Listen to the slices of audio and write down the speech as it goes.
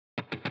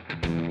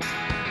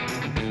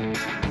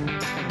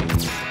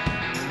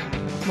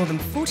More than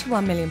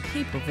 41 million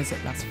people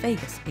visit Las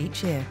Vegas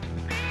each year.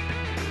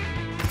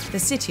 The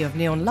city of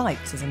neon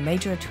lights is a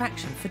major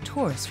attraction for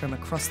tourists from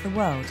across the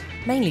world,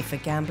 mainly for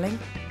gambling,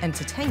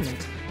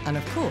 entertainment, and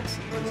of course,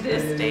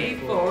 this day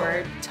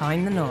forward,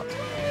 tying the knot.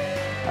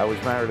 I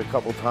was married a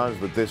couple times,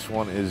 but this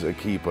one is a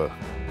keeper.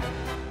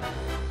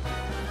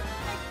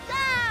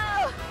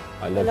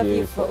 I love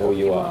you for all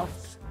you are.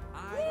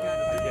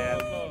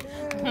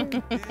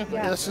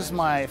 This is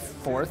my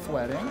 4th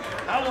wedding.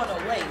 I want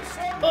to waste.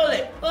 Pull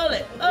it, pull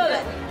it, pull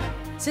it.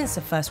 Since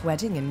the first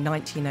wedding in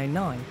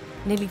 1909,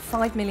 nearly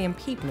 5 million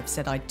people have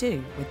said I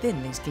do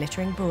within these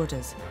glittering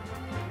borders.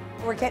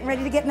 We're getting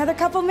ready to get another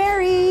couple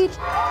married.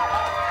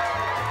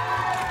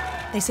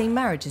 They say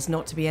marriage is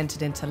not to be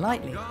entered into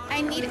lightly. I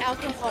need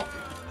alcohol.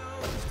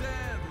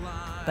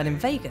 But in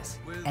Vegas,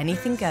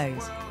 anything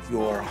goes.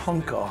 Your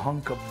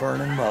hunka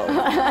burning love.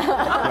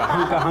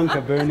 Your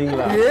hunka burning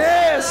love.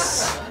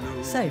 Yes!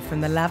 So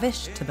from the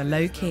lavish to the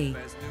low-key,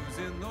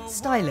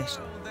 stylish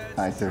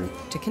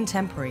to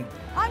contemporary.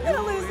 I'm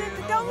gonna lose it,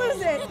 but don't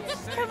lose it.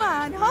 Come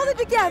on, hold it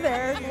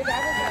together.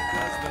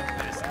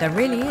 There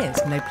really is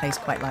no place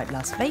quite like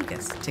Las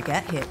Vegas to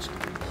get hitched.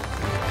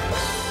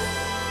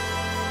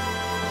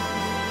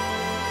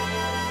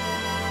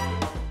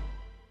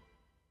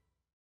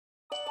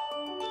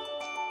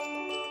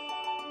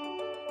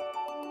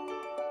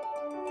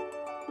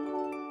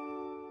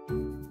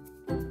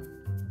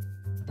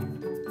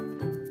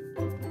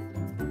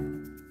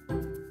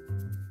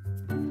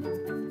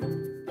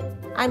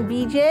 I'm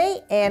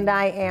BJ, and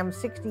I am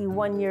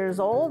 61 years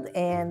old,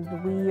 and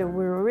we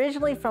were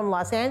originally from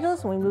Los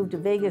Angeles, and we moved to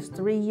Vegas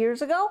 3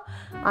 years ago.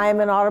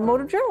 I'm an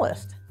automotive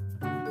journalist.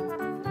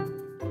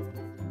 I'm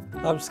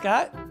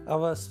Scott.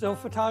 I'm a still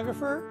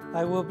photographer.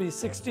 I will be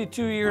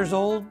 62 years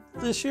old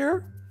this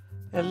year,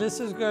 and this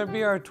is going to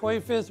be our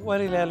 25th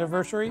wedding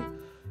anniversary,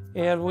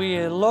 and we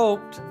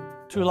eloped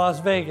to Las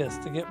Vegas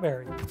to get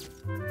married.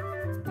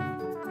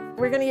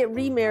 We're going to get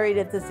remarried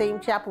at the same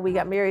chapel we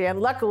got married,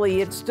 and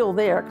luckily it's still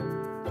there.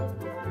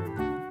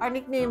 Our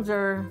nicknames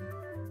are,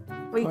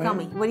 what do you call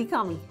me? What do you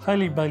call me?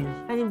 Honey Bunny.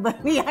 Honey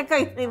Bunny. I call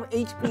your name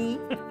HP.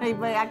 Honey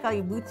Bunny, I call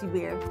you Bootsy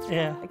Bear.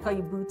 Yeah. I call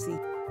you Bootsy.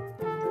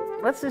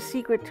 What's the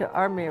secret to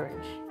our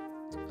marriage?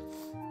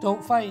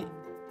 Don't fight.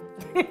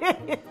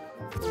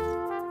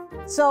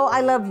 So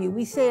I love you.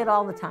 We say it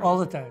all the time. All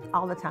the time.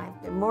 All the time.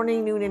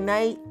 Morning, noon, and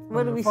night.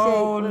 What do we say?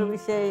 phone. What do we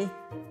say?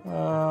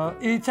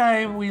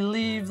 Anytime we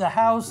leave the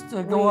house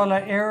to go on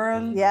an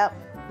errand. Yep.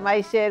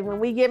 I said, when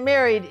we get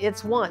married,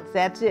 it's once.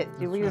 That's it.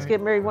 We just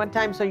get married one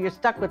time, so you're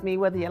stuck with me,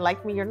 whether you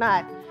like me or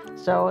not.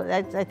 So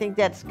I think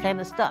that's kind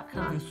of stuck,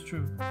 huh? That's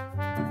true.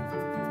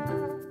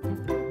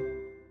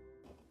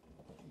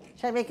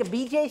 Should I make a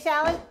BJ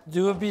salad?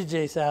 Do a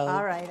BJ salad.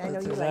 All right, I know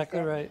That's you exactly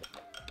like that. right.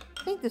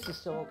 I think this is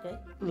still okay.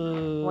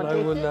 I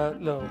taste would it? not.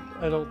 No,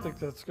 I don't think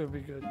that's going to be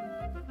good.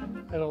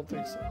 I don't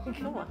think so.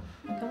 Come on,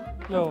 come on.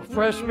 No,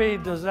 fresh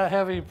meat does not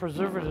have any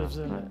preservatives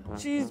in it.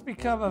 She's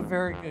become a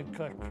very good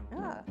cook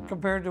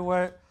compared to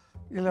what,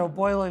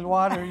 boiling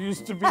water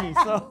used to be.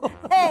 So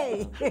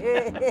Hey!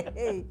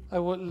 I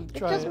wouldn't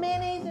try Just it.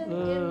 mayonnaise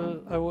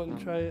and... I wouldn't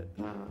try it.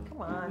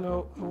 Come on.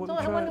 No, I wouldn't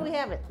So try when it. do we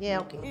have it? Yeah,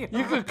 okay.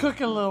 You could cook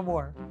a little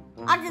more.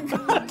 I can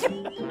cook.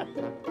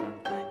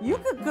 You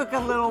could cook a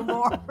little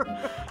more.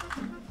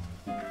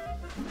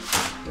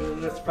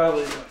 That's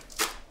probably.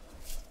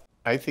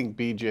 I think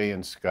BJ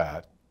and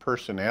Scott,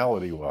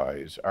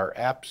 personality-wise, are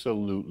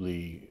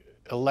absolutely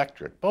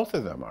electric. Both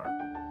of them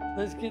are.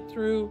 Let's get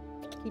through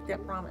Keep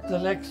that promise. the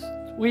next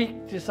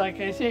week, just like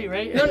I say,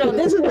 right? No,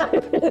 this is not.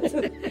 This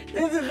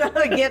is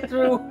not a get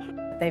through.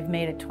 They've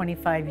made it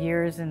 25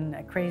 years in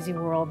a crazy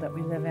world that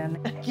we live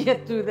in.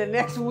 Get through the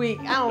next week.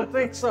 I don't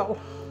think so.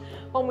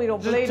 Homie,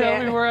 don't play Just tell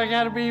that. me where I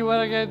gotta be, what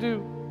I gotta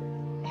do.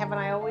 Haven't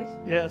I always?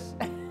 Yes.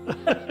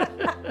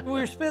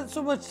 We spent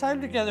so much time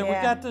together. Yeah.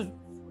 We got to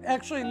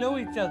actually know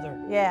each other.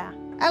 Yeah.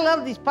 I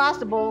love these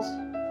pasta bowls.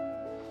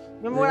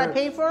 Remember what I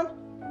paid for them?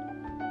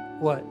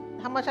 What?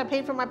 How much I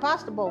paid for my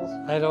pasta bowls?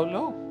 I don't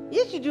know.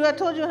 Yes, you do. I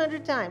told you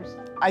 100 times.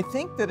 I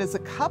think that as a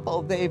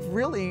couple, they've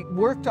really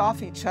worked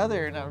off each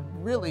other in a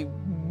really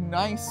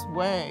nice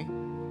way.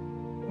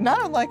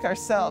 Not unlike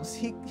ourselves.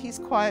 He's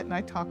quiet and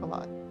I talk a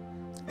lot.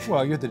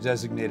 Well, you're the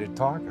designated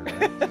talker,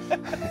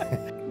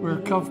 right?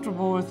 We're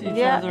comfortable with each other.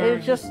 Yeah,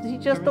 he's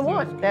just the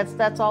one.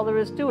 That's all there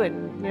is to it.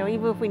 And,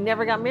 even if we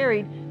never got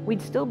married,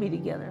 we'd still be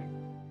together.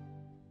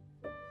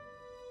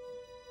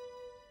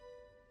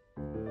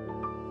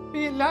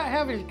 Not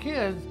having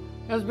kids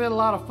has been a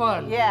lot of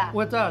fun. Yeah.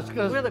 With us,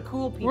 because We're the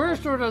cool people. we're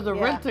sort of the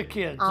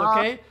rent-a-kids, Uh-huh.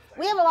 okay?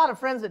 We have a lot of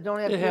friends that don't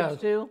have Yeah.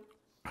 kids too.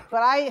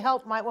 But I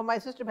helped when my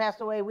sister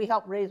passed away, we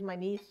helped raise my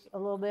niece a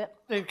little bit.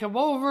 They come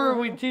over,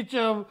 we teach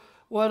them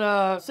what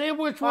a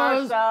sandwich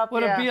was, Stuff,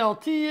 what yeah. a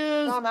BLT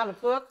is. Taught them how to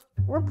cook.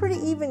 We're pretty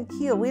even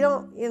keel. We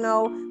don't,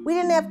 we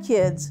didn't have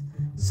kids.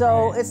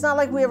 So it's not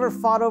like we ever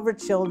fought over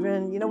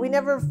children. We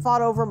never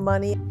fought over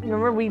money.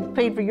 Remember, we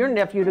paid for your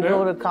nephew to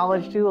go to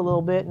college too a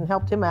little bit and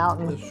helped him out.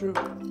 And That's true.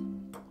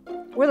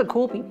 we're the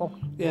cool people.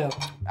 Yeah.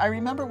 I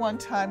remember one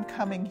time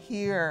coming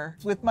here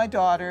with my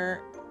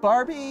daughter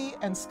Barbie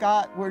and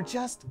Scott were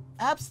just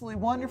absolutely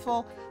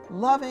wonderful,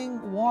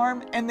 loving,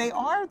 warm, and they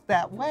are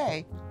that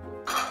way.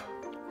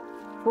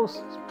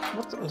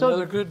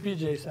 Another good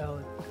BJ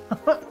salad.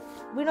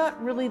 We're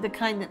not really the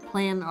kind that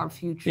plan our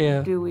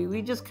future, do we?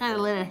 We just kind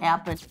of let it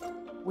happen.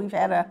 We've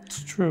had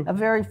a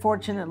very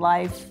fortunate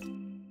life.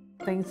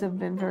 Things have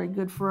been very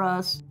good for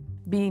us,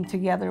 being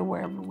together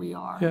wherever we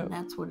are, and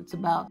that's what it's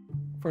about.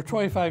 For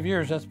 25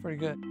 years, that's pretty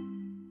good.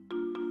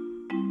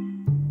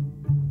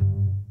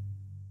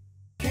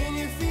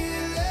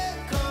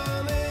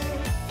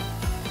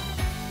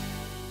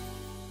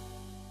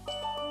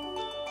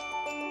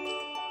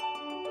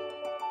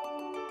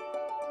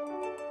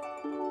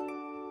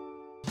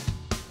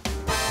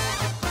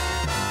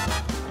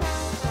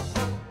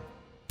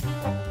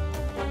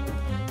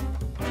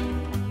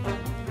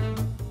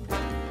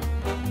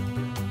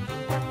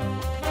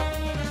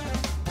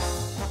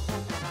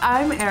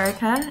 I'm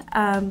Erica.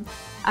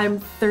 I'm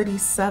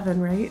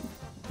 37, right?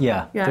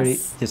 Yeah, Yes.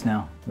 30, just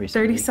now,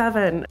 recently.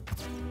 37.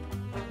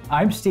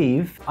 I'm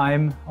Steve.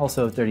 I'm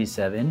also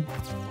 37.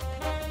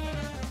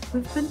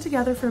 We've been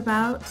together for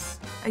about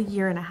a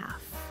year and a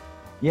half.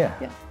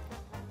 Yeah.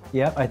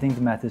 Yep, I think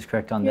the math is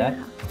correct on that.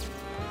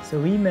 So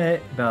we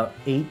met about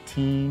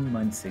 18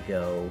 months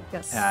ago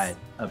at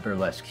a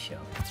burlesque show.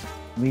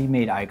 We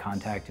made eye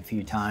contact a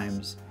few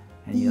times,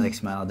 and you like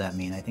smiled at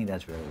me, and I think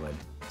that's really what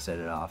set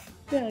it off.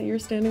 Yeah, you were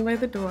standing by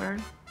the door,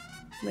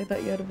 and I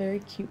thought you had a very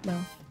cute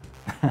mouth.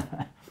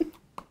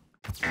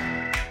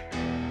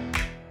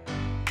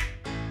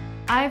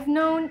 I've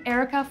known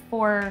Erica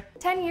for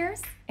 10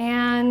 years,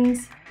 and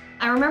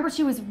I remember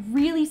she was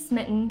really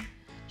smitten.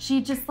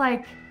 She just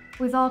like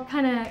was all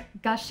kind of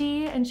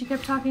gushy, and she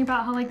kept talking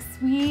about how like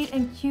sweet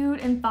and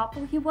cute and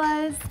thoughtful he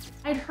was.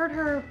 I'd heard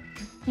her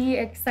be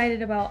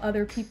excited about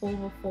other people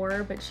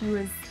before, but she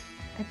was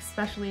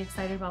especially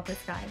excited about this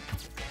guy.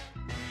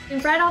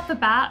 And right off the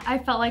bat, I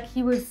felt like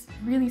he was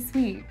really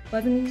sweet,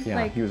 wasn't he?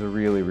 Yeah, he was a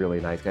really, really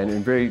nice guy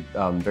and very,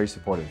 very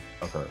supportive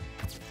of her.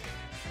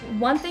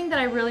 One thing that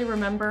I really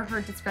remember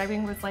her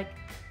describing was like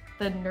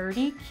the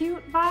nerdy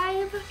cute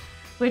vibe,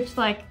 which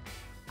like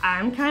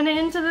I'm kind of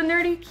into the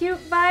nerdy cute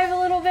vibe a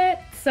little bit,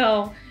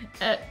 so.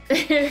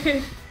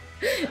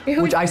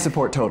 Which I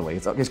support totally.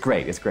 It's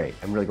great, it's great.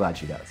 I'm really glad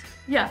she does.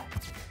 Yeah,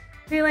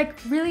 they like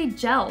really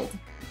gelled.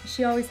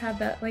 She always had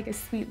that like a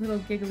sweet little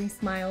giggly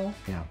smile.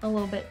 Yeah. A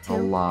little bit too. A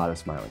lot of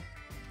smiling.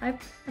 I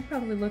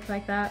probably looked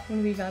like that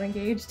when we got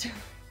engaged.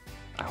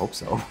 I hope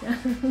so. Yeah.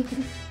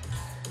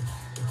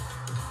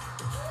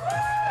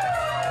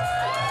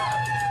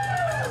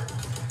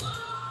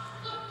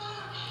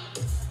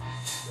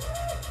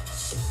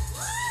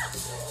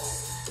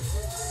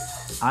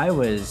 I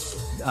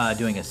was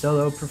doing a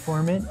solo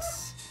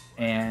performance,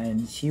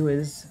 and she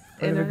was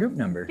part of a group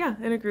number. Yeah,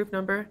 in a group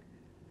number.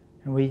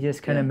 And we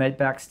just kind of met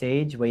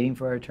backstage, waiting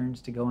for our turns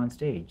to go on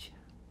stage.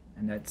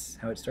 And that's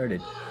how it started.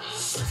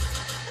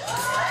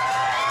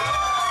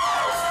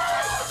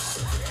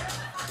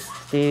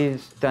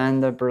 Steve's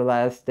done the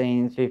burlesque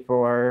things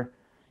before.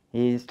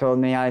 He's told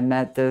me I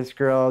met this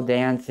girl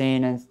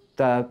dancing and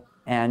stuff,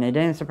 and it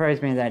didn't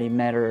surprise me that he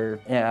met her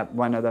at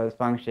one of those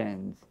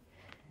functions.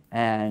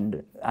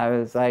 And I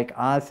was like,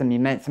 awesome, you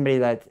met somebody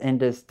that's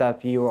into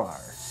stuff you are.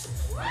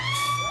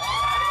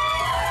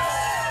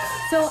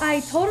 So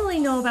I totally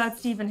know about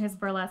Steve and his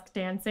burlesque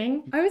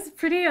dancing. I was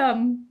pretty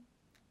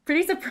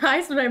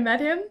surprised when I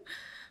met him.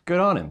 Good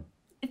on him.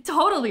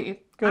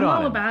 Totally. Good on I'm all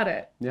him. about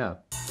it. Yeah.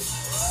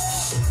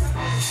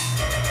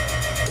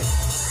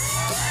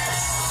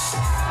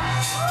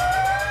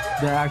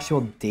 The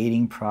actual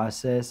dating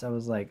process, I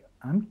was like,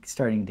 I'm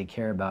starting to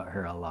care about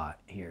her a lot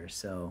here,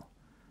 so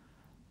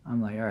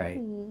I'm like, all right.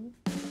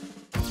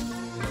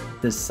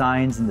 The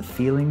signs and the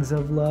feelings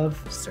of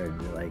love started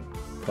to like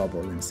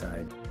bubble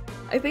inside.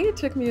 I think it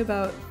took me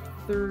about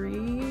 3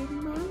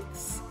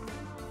 months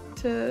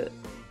to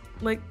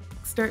like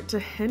start to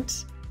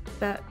hint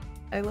that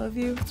I love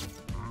you.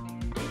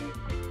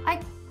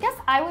 I guess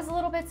I was a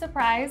little bit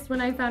surprised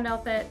when I found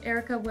out that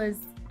Erica was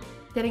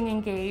getting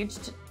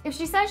engaged. If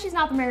she says she's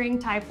not the marrying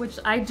type, which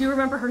I do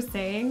remember her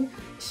saying,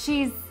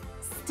 she's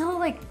still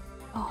like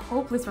a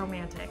hopeless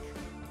romantic.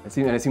 It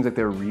seems like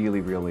they're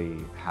really,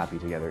 really happy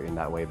together in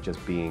that way of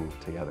just being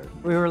together.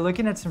 We were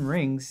looking at some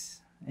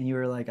rings, and you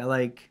were like, I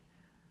like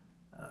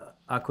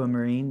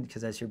aquamarine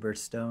because that's your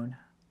birthstone.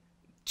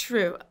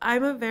 True.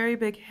 I'm a very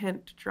big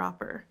hint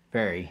dropper.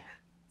 Very,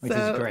 which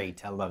is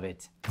great. I love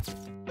it.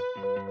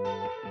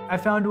 I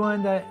found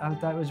one that I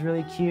thought was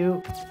really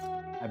cute.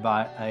 I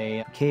bought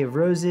a bouquet of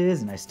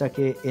roses, and I stuck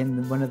it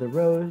in one of the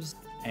rows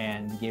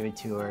and gave it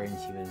to her, and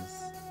she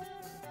was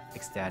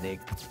ecstatic.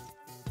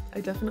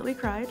 I definitely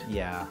cried.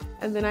 Yeah.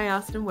 And then I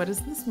asked him, what does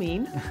this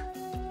mean?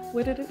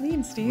 What did it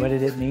mean, Steve? What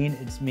did it mean?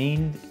 It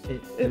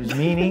was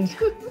meaning.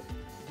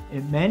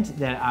 It meant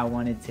that I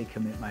wanted to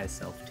commit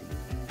myself to you.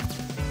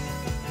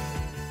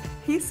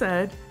 He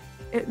said,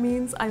 it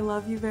means I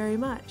love you very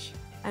much.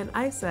 And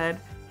I said,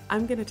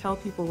 I'm gonna tell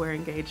people we're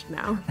engaged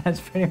now.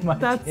 That's pretty much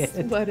That's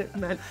it. what it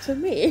meant to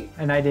me.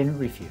 And I didn't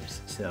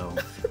refuse, so.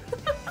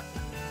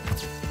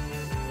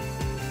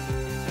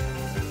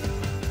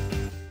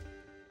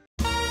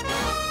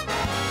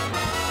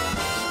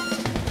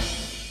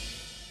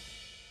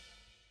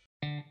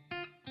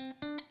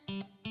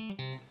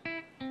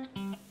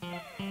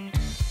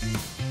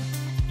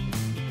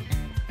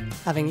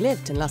 Having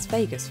lived in Las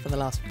Vegas for the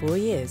last 4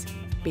 years,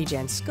 BJ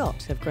and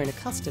Scott have grown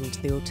accustomed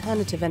to the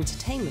alternative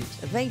entertainment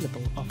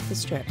available off the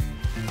Strip.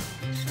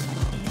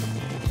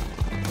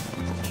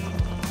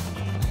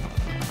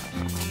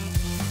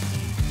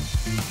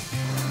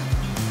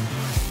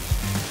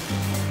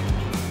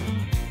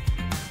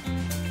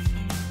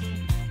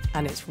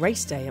 And it's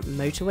race day at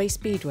Motorway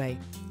Speedway,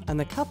 and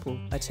the couple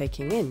are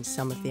taking in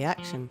some of the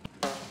action.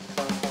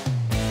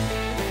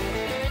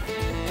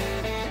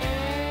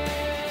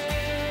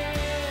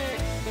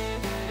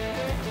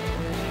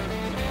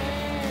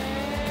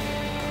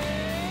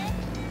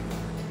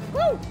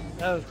 Woo!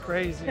 That was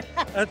crazy.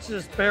 That's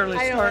just barely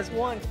starting. I know, that's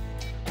one.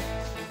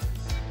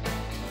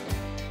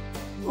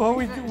 Well,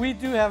 we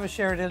do have a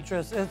shared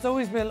interest. It's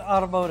always been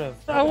automotive.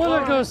 I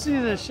want to go see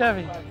the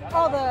Chevy.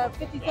 Oh, the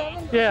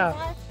 57?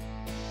 Yeah.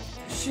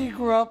 She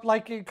grew up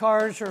liking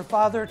cars. Her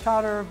father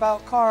taught her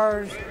about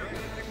cars.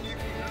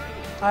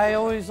 I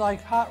always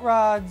liked hot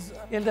rods.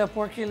 Ended up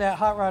working at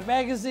Hot Rod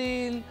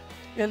Magazine.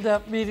 Ended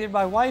up meeting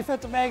my wife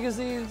at the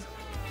magazines.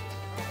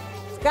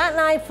 Scott and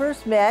I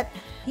first met.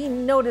 He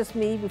noticed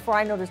me before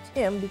I noticed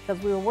him because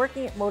we were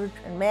working at Motor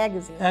Trend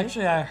Magazine.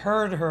 Actually, I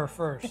heard her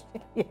first.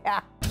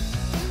 Yeah.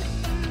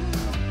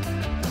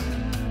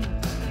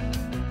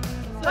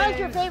 What was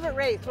your favorite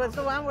race? Was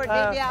the one where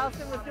Davey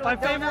Allison was doing My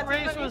favorite donuts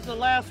race was the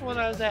last one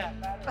I was at.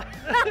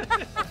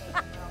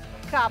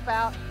 Cop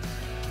out.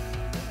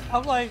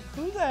 I'm like,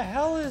 who the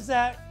hell is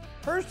that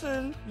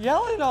person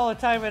yelling all the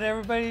time at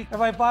everybody? And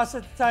my boss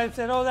at the time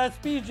said, oh, that's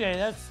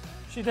BJ.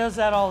 She does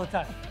that all the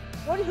time.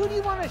 Who do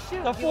you want to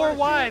shoot? The 4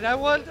 wide. I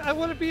want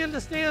to be in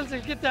the stands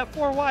and get that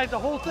 4 wide. The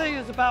whole thing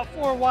is about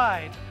 4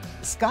 wide.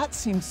 Scott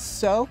seems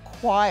so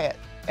quiet,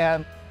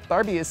 and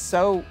Barbie is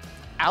so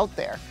out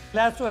there.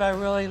 That's what I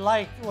really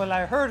liked when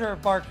I heard her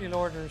barking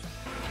orders.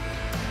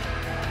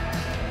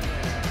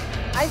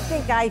 I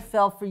think I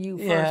fell for you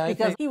first Yeah,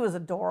 because he was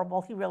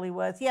adorable. He really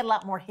was. He had a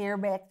lot more hair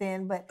back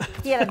then, but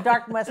he had a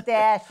dark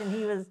mustache and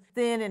he was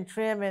thin and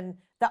trim, and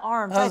the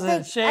arms. I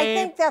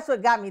think that's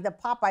what got me, the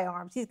Popeye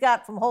arms. He's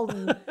got from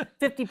holding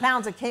 50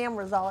 pounds of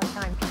cameras all the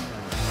time.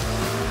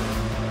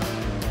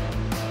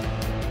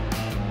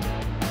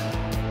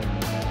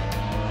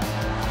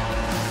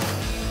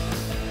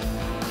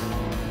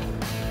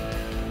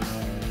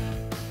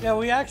 Yeah,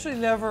 we actually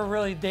never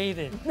really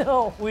dated.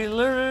 No. We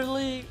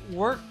literally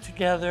worked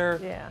together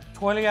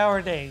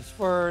 20-hour days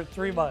for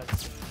 3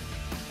 months.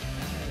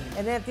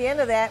 And then at the end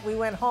of that, we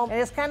went home and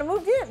just kind of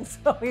moved in,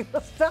 so he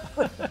was stuck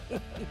with me.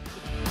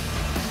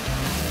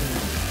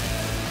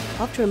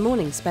 After a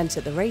morning spent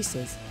at the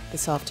races,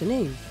 this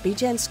afternoon,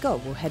 BJ and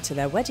Scott will head to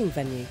their wedding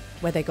venue,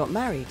 where they got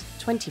married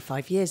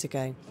 25 years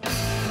ago.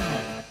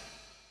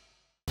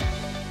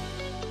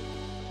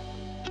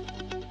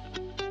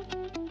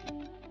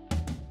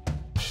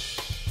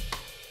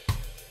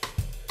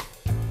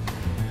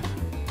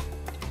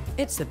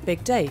 It's a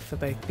big day for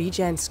both BJ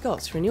and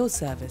Scott's renewal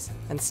service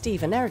and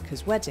Steve and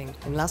Erica's wedding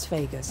in Las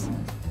Vegas.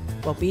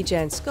 While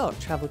BJ and Scott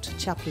travel to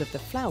Chapel of the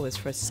Flowers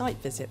for a site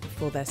visit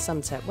before their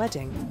sunset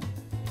wedding,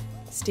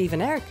 Steve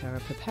and Erica are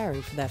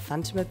preparing for their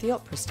Phantom of the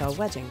Opera-style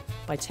wedding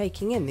by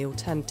taking in the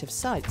alternative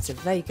sights of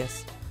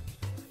Vegas.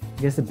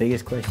 I guess the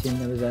biggest question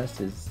that was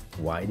asked is,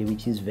 why did we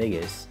choose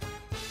Vegas?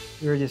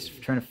 We were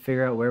just trying to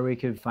figure out where we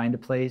could find a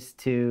place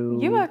to...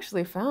 You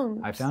actually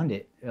found... I found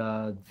it.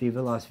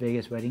 Viva Las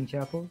Vegas Wedding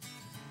Chapel.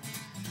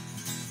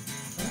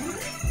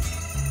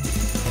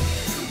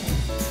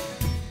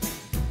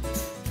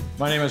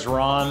 My name is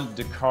Ron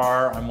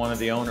DeCar. I'm one of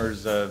the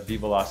owners of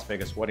Viva Las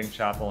Vegas Wedding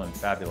Chapel in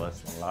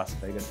fabulous Las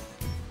Vegas.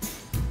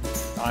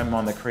 I'm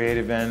on the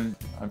creative end.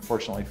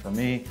 Unfortunately for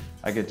me,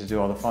 I get to do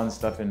all the fun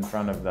stuff in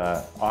front of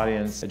the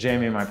audience.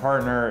 Jamie, my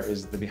partner,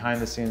 is the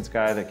behind-the-scenes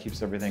guy that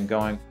keeps everything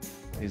going.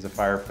 He's a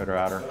firefighter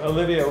outer.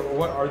 Olivia,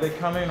 what are they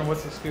coming or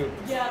what's the scoop?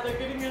 Yeah, they're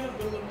getting in a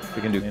balloon.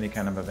 We can do any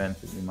kind of event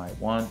that you might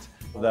want.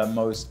 The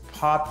most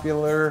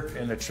popular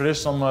in the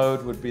traditional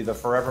mode would be the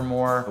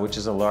Forevermore, which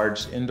is a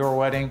large indoor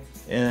wedding.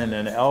 In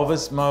an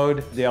Elvis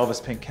mode, the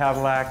Elvis Pink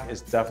Cadillac is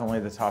definitely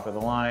the top of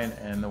the line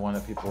and the one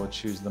that people would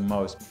choose the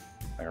most.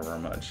 Thank you very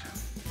much.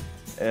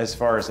 As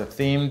far as a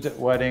themed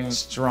wedding,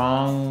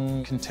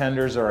 strong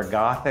contenders are a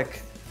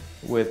Gothic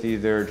with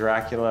either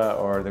Dracula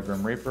or the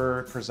Grim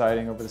Reaper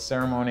presiding over the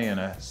ceremony in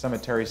a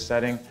cemetery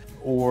setting,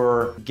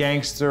 or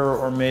gangster,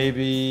 or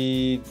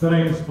maybe... The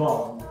name is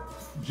Bond.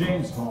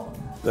 James Bond.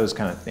 Those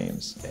kind of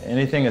themes.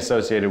 Anything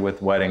associated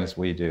with weddings,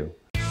 we do.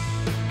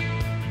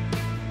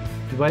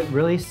 What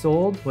really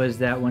sold was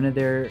that one of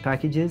their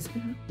packages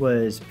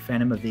was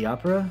Phantom of the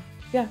Opera.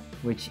 Yeah.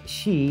 Which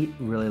she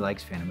really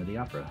likes Phantom of the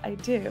Opera. I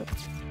do.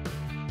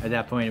 At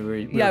that point,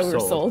 we were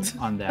sold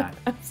on that.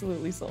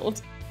 Absolutely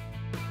sold.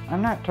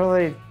 I'm not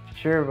totally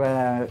sure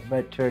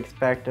what to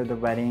expect of the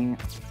wedding.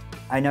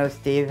 I know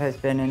Steve has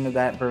been into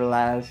that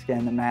burlesque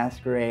and the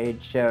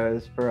masquerade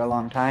shows for a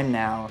long time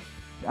now.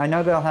 I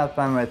know they'll have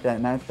fun with it,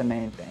 and that's the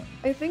main thing.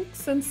 I think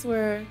since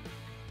we're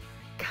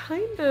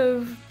kind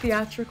of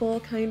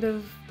theatrical, kind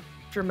of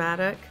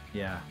dramatic,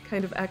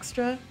 kind of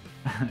extra,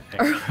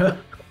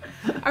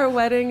 our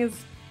wedding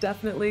is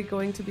definitely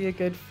going to be a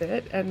good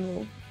fit and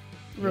will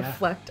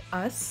reflect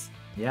us.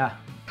 Yeah.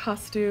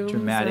 Costumes.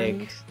 Dramatic,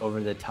 and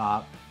over the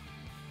top.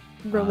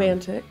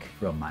 romantic.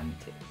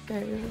 Romantic.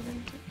 Very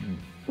romantic.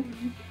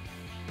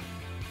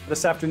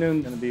 This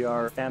afternoon going to be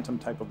our phantom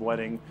type of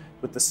wedding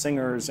with the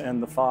singers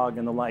and the fog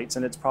and the lights,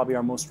 and it's probably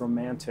our most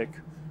romantic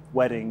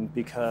wedding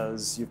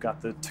because you've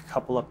got the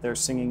couple up there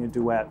singing a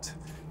duet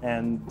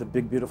and the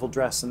big beautiful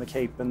dress and the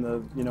cape and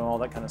the, you know, all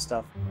that kind of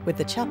stuff. With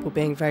the chapel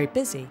being very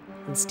busy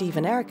and Steve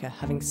and Erica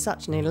having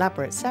such an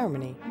elaborate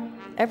ceremony,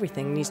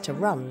 everything needs to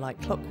run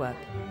like clockwork.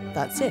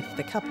 That's if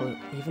the couple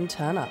even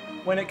turn up.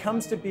 When it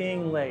comes to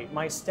being late,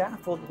 my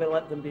staff will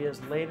let them be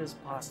as late as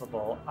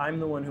possible. I'm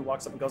the one who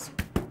walks up and goes,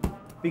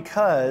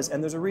 because,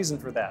 and there's a reason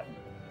for that,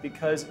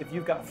 because if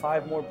you've got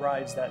 5 more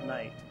brides that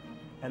night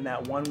and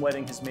that one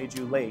wedding has made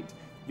you late,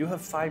 you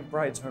have 5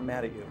 brides who are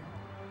mad at you.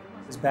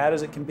 As bad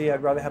as it can be,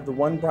 I'd rather have the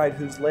one bride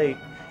who's late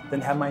than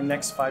have my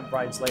next 5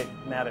 brides late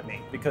mad at me,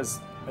 because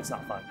it's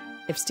not fun.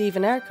 If Steve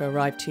and Erica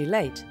arrive too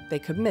late, they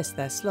could miss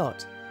their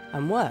slot,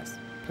 and worse,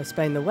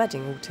 postpone the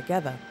wedding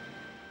altogether.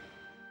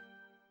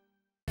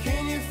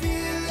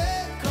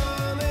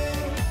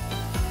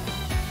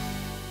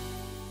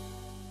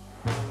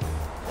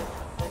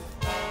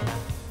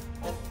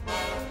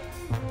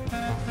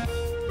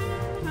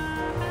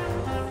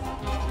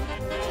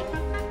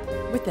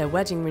 With their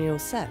wedding renewal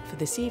set for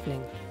this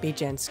evening,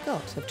 BJ and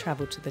Scott have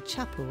travelled to the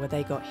chapel where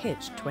they got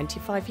hitched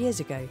 25 years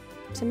ago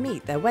to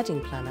meet their wedding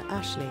planner,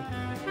 Ashley.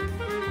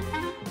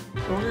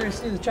 So we're going to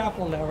see the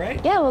chapel now,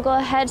 right? Yeah, we'll go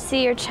ahead,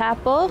 see your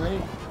chapel. Great.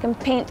 You can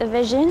paint the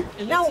vision.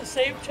 And it's the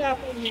same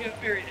chapel you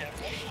got married at,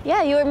 right?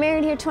 Yeah, you were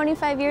married here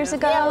 25 years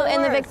ago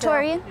in the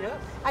Victorian? Yeah.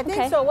 I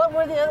think so. What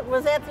were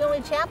was that the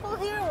only chapel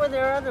here, or were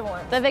there other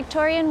ones? The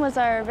Victorian was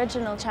our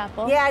original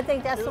chapel. Yeah, I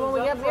think that's the one we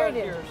got married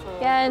in.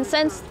 Yeah, and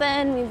since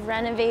then we've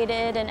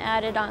renovated and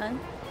added on.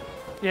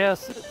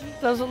 Yes,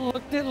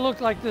 it didn't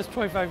look like this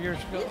 25 years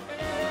ago.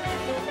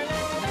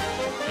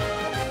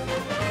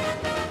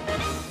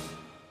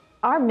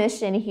 Our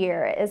mission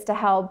here is to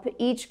help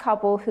each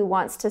couple who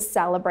wants to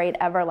celebrate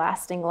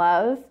everlasting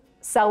love,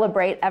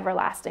 celebrate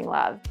everlasting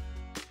love.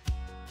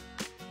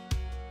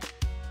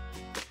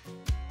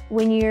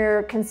 When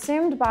you're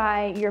consumed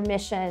by your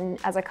mission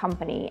as a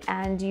company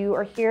and you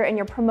are here and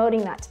you're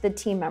promoting that to the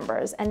team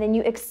members and then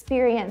you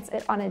experience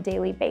it on a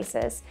daily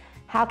basis,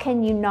 how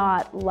can you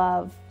not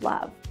love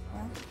love?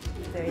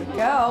 There you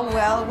go.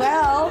 Well,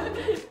 well.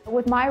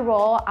 With my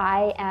role,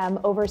 I am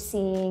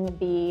overseeing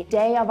the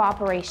day of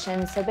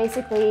operations. So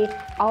basically,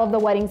 all of the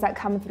weddings that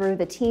come through,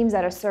 the teams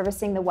that are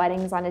servicing the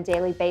weddings on a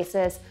daily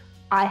basis,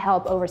 I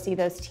help oversee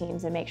those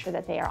teams and make sure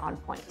that they are on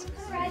point.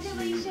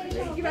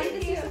 Congratulations. You ready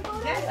to see some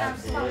photos?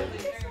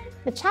 Absolutely.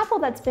 The chapel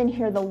that's been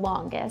here the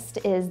longest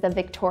is the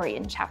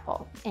Victorian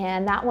chapel,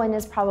 and that one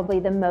is probably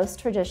the most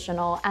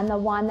traditional and the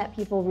one that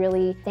people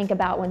really think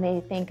about when they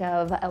think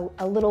of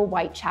a little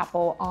white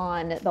chapel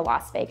on the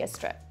Las Vegas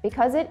Strip,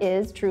 because it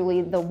is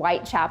truly the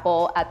white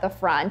chapel at the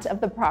front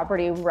of the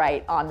property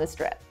right on the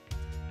Strip.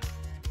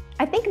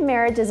 I think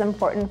marriage is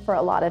important for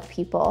a lot of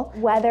people,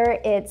 whether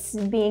it's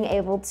being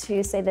able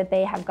to say that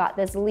they have got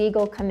this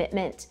legal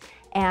commitment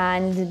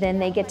and then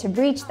they get to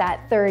reach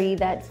that 30,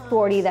 that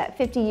 40, that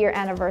 50-year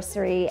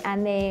anniversary,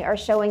 and they are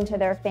showing to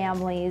their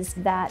families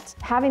that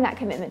having that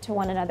commitment to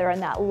one another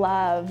and that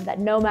love, that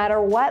no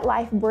matter what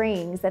life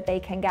brings, that they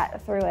can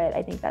get through it.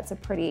 I think that's a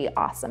pretty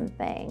awesome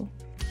thing.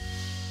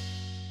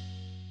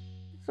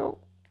 So,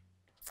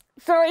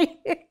 sorry,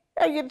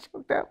 I get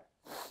choked up.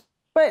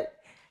 But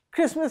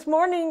Christmas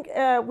morning,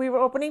 we were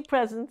opening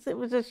presents. It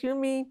was just you and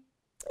me,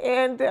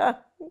 and this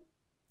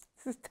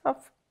is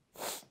tough.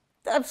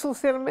 I'm so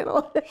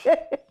sentimental. This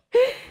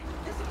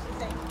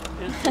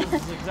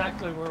is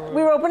exactly where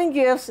we were opening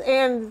gifts,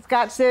 and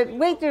Scott said,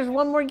 wait, there's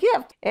one more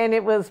gift. And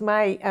it was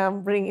my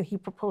ring, and he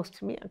proposed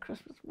to me on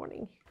Christmas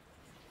morning.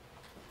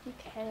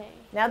 Okay.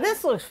 Now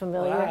this looks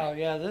familiar. Wow,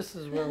 yeah, this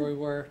is where we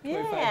were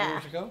 25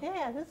 years ago.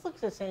 Yeah, this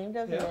looks the same,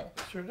 doesn't it?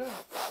 Yeah, sure does.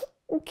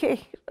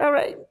 Okay, all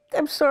right,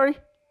 I'm sorry.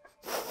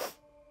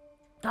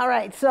 All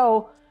right,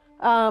 so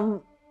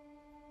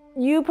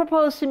you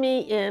proposed to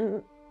me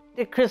in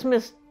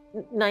Christmas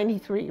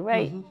 '93,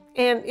 right? Mm-hmm.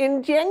 And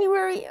in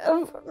January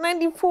of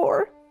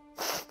 '94,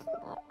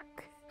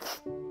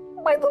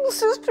 my little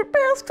sister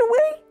passed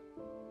away.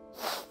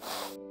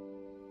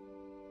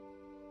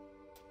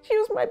 She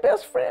was my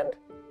best friend.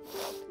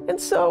 And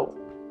so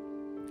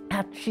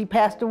after she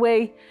passed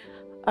away,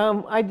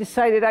 I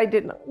decided I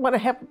didn't want to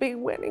have a big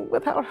wedding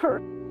without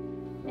her.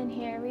 And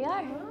here we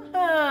are.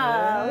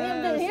 Oh, we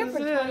haven't been here for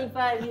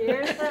 25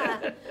 years.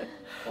 Huh?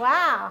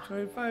 Wow.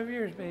 25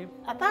 years, babe.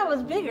 I thought it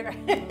was bigger.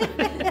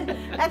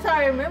 That's how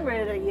I remember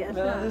it, I guess.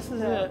 No, this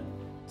is it.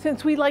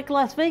 Since we like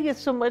Las Vegas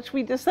so much,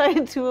 we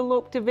decided to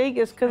elope to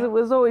Vegas because it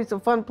was always a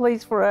fun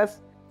place for us.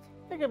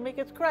 They're going to make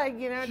us cry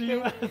again, aren't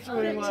they?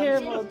 They're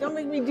terrible. Don't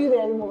make me do that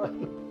anymore.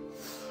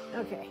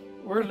 Okay.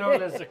 We're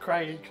known as the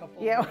crying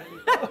couple. Yeah.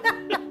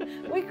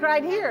 We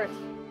cried here.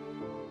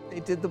 They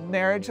did the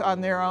marriage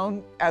on their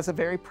own as a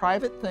very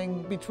private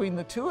thing between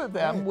the two of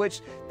them,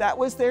 which that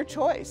was their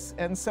choice.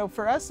 And so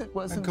for us, it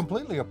wasn't... And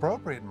completely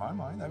appropriate in my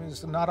mind. I mean,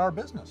 it's not our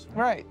business.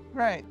 Right,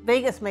 right.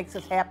 Vegas makes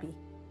us happy.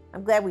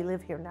 I'm glad we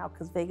live here now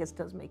because Vegas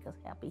does make us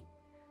happy.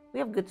 We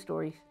have good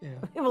stories. Yeah.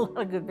 We have a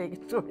lot of good Vegas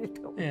stories,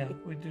 don't we? Yeah,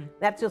 we do.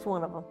 That's just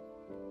one of them.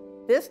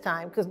 This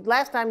time, because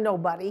last time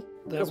nobody,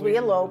 because we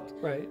eloped.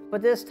 Right.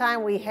 But this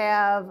time we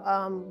have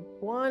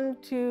 1,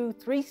 2,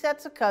 3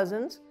 sets of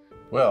cousins.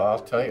 Well, I'll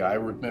tell you, I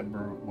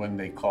remember when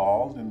they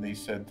called and they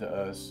said to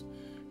us,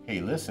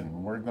 hey,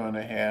 listen, we're going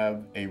to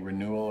have a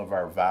renewal of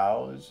our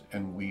vows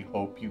and we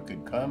hope you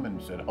could come. And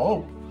said,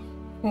 hope?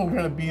 We're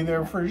going to be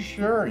there for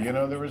sure. You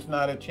know, there was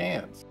not a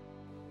chance.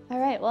 All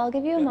right, well, I'll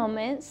give you a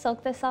moment.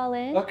 Soak this all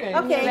in. Okay,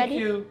 Okay. Ready? Thank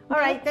you. All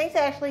right, thanks,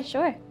 Ashley.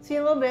 Sure. See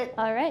you in a little bit.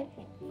 All right.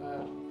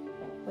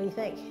 What do you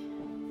think?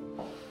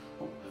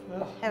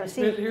 Have a I've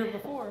seat. been here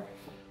before.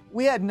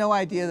 We had no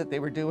idea that they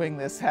were doing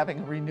this, having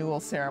a renewal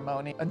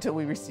ceremony, until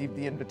we received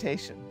the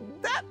invitation.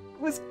 That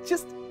was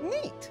just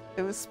neat.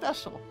 It was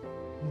special.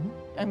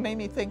 And made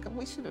me think,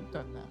 we should have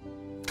done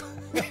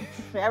that.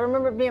 I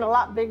remember it being a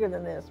lot bigger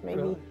than this,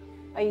 maybe. Really?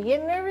 Are you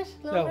getting nervous?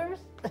 A little No.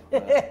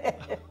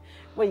 nervous?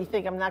 What, you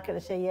think I'm not going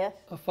to say yes?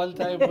 A fun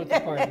time with the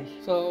party.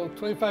 So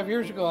 25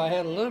 years ago, I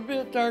had a little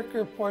bit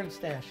darker porn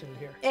stash in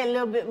here. And a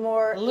little bit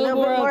more, A little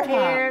more bit more on top,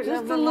 hair, just little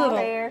a bit more little.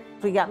 hair.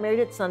 We got married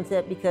at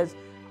sunset because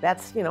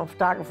that's, you know,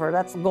 photographer,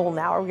 that's the golden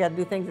hour. We got to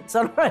do things at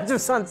sunrise or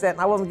sunset,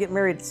 and I wasn't getting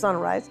married at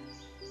sunrise.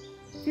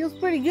 Feels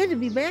pretty good to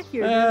be back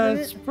here, doesn't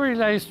It's it? pretty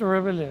nice to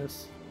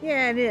reminisce.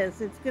 Yeah, it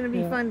is. It's going to be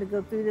Yeah. fun to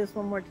go through this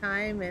one more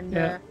time, and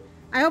Yeah.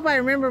 I hope I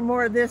remember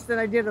more of this than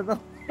I did of the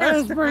last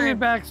It's bringing time.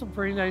 back some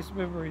pretty nice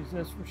memories,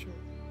 that's for sure.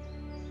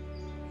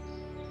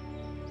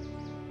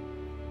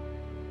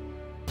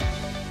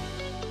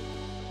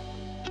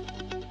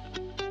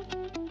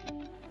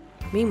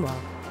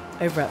 Meanwhile,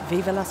 over at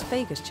Viva Las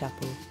Vegas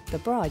Chapel, the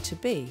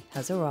bride-to-be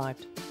has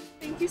arrived.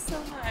 Thank you so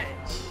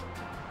much.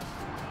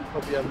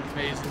 Hope you have an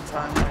amazing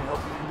time. I hope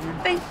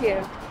you Thank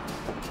you.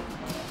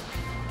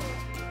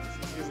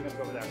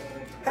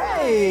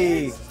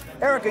 Hey!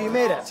 Erica, you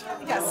made it.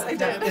 Yes, I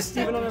did. Is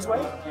Steven on his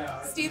way?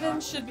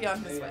 Steven should be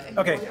on his way.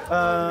 Okay,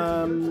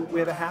 we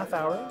have a half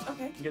hour.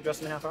 Okay. You can get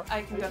dressed in a half hour?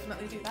 I can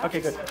definitely do that.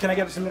 Okay, good. Can I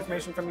get some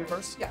information from you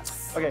first?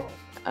 Yes. Okay.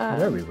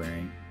 What are we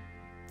wearing?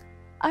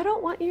 I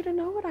don't want you to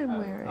know what I'm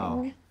wearing.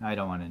 Oh, I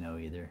don't want to know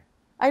either.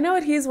 I know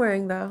what he's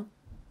wearing though.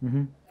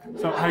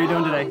 So, how are you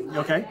doing today? You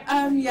okay?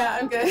 Yeah,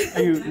 I'm good.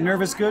 Are you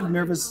nervous good?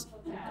 Nervous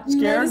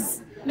scared?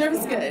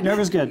 Nervous good.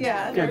 Nervous good.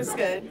 Yeah, Good. nervous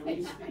good.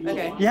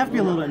 Okay. You have to be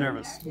a little bit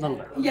nervous. A little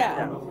bit.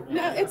 Yeah.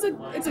 No, it's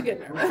a good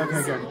nervous.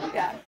 Okay, good.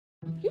 Yeah.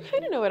 You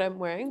kind of know what I'm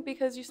wearing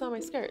because you saw my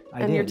skirt.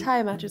 I and your did.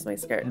 tie matches my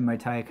skirt. And my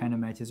tie kind of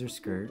matches her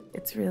skirt.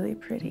 It's really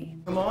pretty.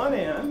 Come on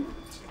in.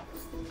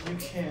 You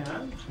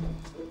can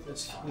put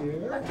this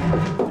here,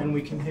 and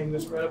we can hang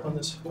this right up on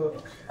this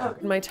hook. Oh,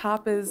 my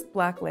top is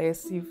black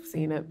lace. You've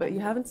seen it, but you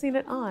haven't seen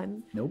it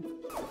on. Nope.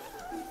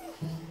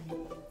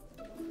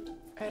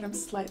 Alright, I'm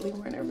slightly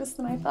more nervous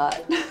than I thought.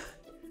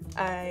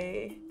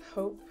 I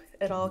hope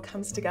it all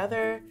comes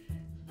together.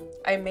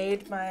 I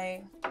made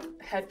my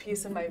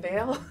headpiece and my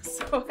veil,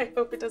 so I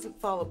hope it doesn't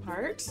fall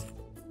apart.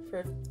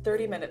 For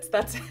 30 minutes,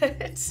 that's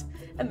it.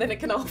 And then it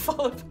can all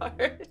fall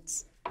apart.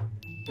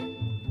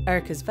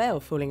 Erica's veil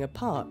falling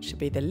apart should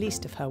be the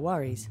least of her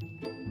worries.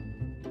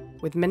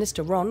 With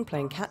Minister Ron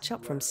playing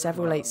catch-up from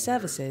several late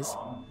services,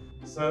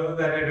 So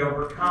that it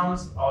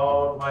overcomes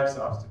all of life's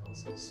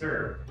obstacles.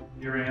 Sir,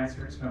 your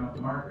answer is from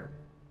Margaret.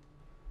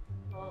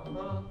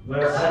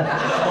 Listen.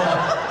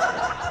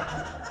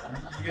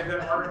 Did you get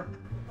that, Margaret?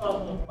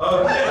 Oh,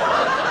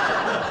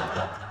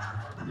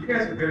 you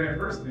guys are good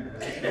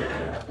impersonators.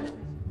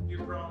 You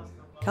promised.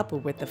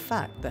 coupled with the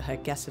fact that her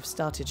guests have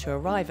started to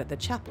arrive at the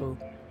chapel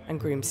and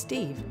groom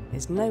Steve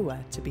is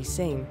nowhere to be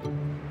seen.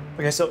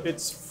 Okay, so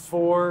it's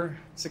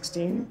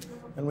 4:16,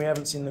 and we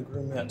haven't seen the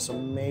groom yet, so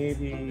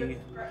maybe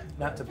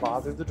not to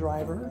bother the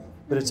driver,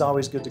 but it's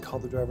always good to call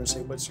the driver and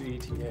say, what's your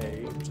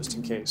ETA, just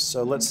in case.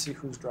 So let's see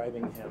who's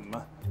driving him.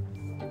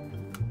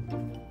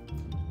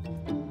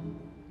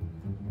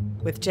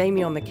 With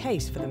Jamie on the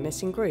case for the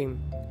missing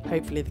groom,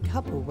 hopefully the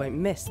couple won't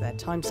miss their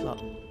time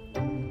slot.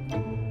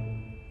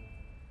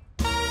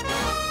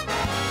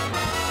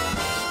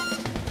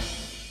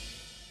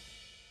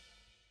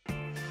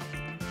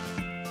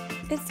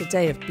 It's the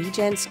day of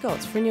BJ and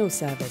Scott's renewal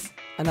service,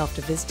 and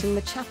after visiting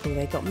the chapel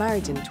they got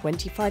married in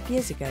 25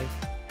 years ago,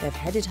 they've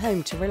headed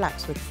home to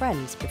relax with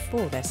friends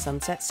before their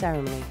sunset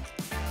ceremony.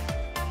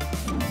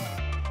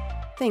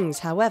 Things,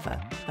 however,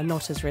 are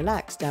not as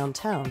relaxed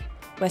downtown,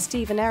 where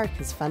Steve and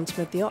Erica's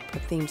Phantom of the Opera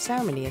themed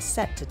ceremony is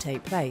set to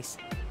take place.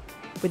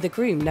 With the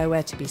groom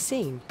nowhere to be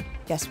seen,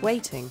 guests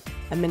waiting,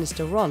 and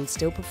Minister Ron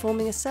still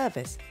performing a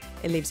service,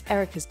 it leaves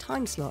Erica's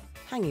time slot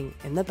hanging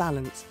in the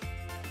balance.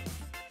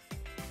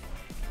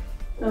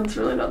 No, it's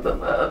really not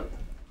that bad.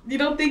 You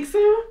don't think so?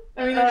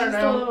 I mean, I don't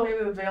know. a little...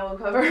 Maybe the veil will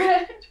cover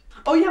it.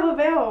 Oh, you have a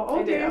veil. Oh,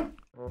 I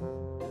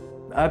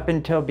do. Up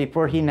until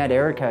before he met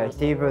Erica,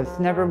 Steve was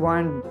never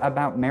one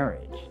about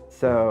marriage.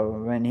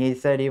 So when he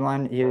said he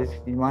was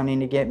wanting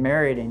to get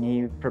married and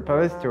he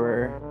proposed to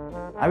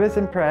her, I was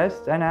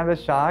impressed and I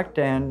was shocked,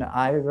 and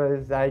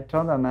I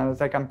told him, I was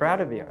like, I'm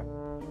proud of you.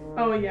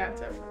 Oh yeah,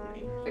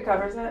 definitely. It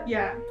covers it?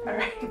 Yeah. All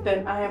right,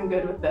 then I am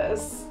good with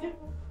this.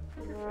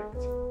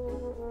 Perfect.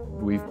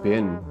 We've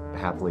been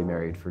happily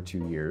married for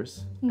 2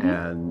 years, Mm-hmm.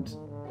 and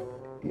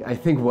I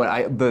think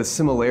the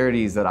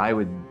similarities that I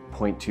would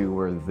point to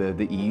were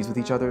the ease with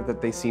each other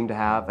that they seem to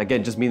have.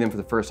 Again, just meeting them for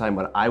the first time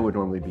when I would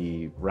normally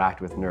be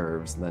racked with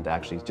nerves, and then to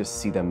actually just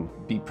see them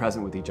be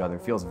present with each other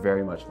feels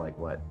very much like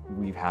what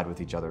we've had with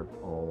each other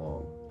all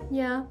along.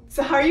 Yeah.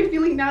 So how are you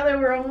feeling now that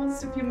we're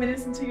almost a few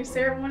minutes into your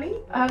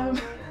ceremony?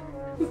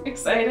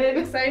 Excited.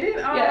 Excited?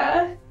 Oh.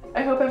 Yeah.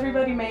 I hope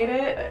everybody made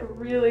it. I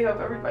really hope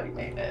everybody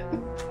made it.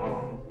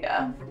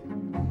 Yeah.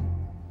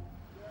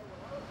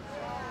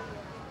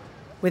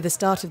 With the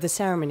start of the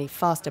ceremony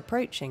fast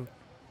approaching,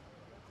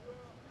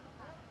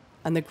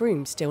 and the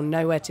groom still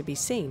nowhere to be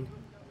seen,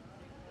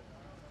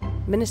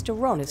 Minister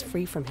Ron is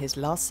free from his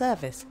last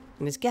service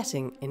and is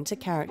getting into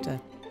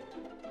character.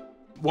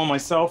 Well,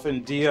 myself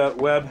and Dia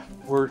Webb,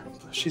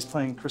 she's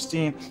playing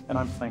Christine, and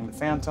I'm playing the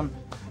Phantom.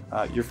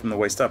 You're from the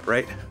waist up,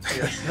 right?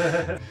 Yes.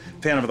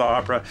 Phantom of the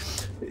Opera.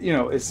 You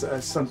know, it's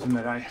something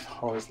that I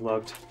always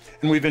loved.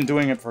 And we've been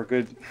doing it for a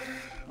good,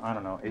 I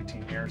don't know,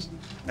 18 years.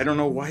 I don't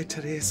know why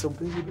today is so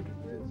busy, but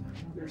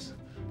there's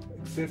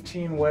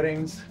 15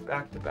 weddings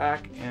back to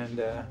back,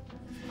 and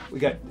we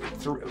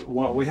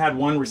had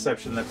one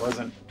reception that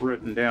wasn't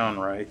written down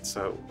right,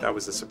 so that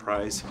was a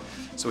surprise.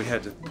 So we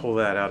had to pull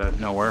that out of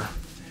nowhere.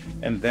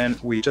 And then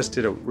we just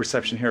did a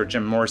reception here at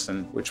Jim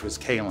Morrison, which was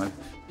Kalen.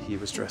 He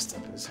was dressed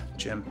up as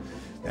Jim.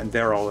 And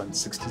they're all in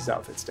 60s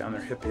outfits down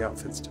there, hippie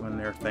outfits, doing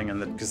their thing in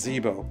the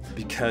gazebo,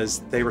 because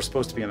they were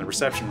supposed to be in the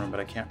reception room, but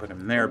I can't put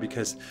them there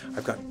because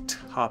I've got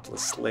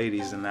topless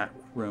ladies in that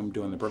room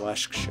doing the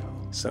burlesque show.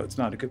 So it's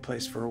not a good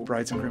place for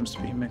brides and grooms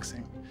to be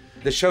mixing.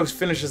 The show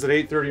finishes at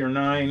 8:30 or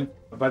 9.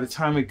 By the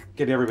time we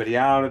get everybody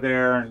out of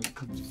there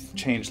and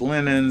change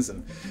linens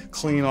and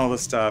clean all the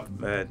stuff,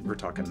 we're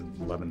talking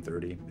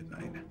 11:30,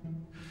 midnight,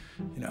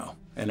 you know.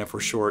 And if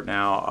we're short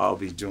now, I'll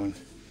be doing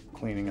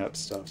cleaning up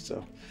stuff.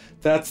 So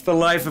that's the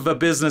life of a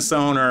business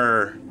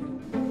owner.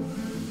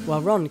 While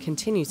Ron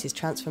continues his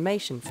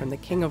transformation from the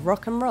king of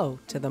rock and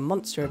roll to the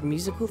monster of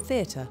musical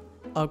theatre,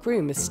 our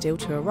groom is still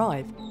to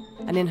arrive,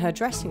 and in her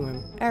dressing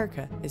room,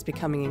 Erica is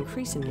becoming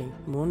increasingly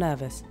more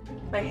nervous.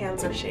 My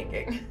hands are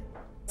shaking.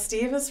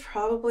 Steve is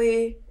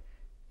probably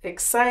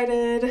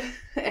excited,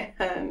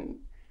 and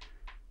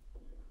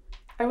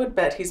I would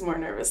bet he's more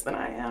nervous than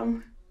I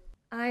am.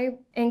 I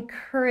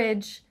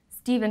encourage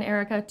Steve and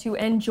Erica to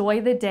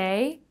enjoy the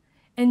day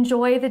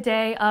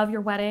of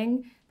your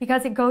wedding,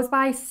 because it goes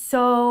by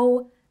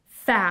so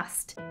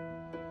fast.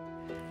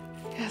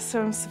 Yeah,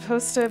 so I'm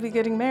supposed to be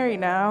getting married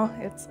now.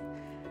 It's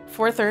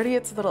 4:30,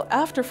 it's a little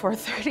after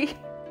 4:30,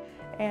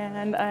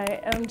 and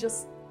I am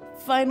just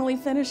finally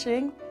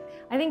finishing.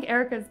 I think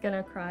Erica's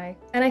gonna cry,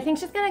 and I think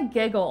she's gonna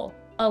giggle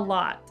a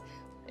lot.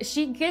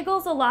 She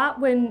giggles a lot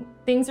when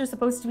things are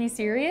supposed to be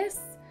serious,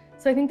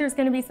 so I think there's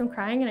gonna be some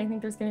crying, and I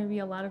think there's gonna be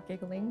a lot of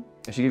giggling.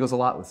 And she giggles a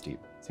lot with Steve.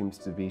 Seems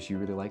to be she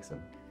really likes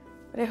him.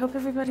 But I hope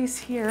everybody's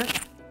here.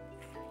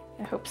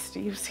 I hope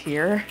Steve's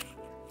here.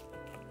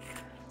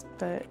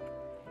 But,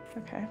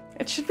 okay.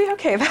 It should be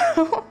okay,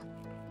 though.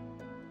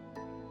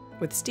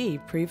 With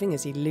Steve proving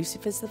as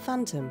elusive as the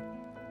Phantom,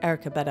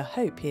 Erica better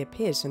hope he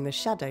appears from the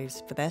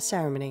shadows for their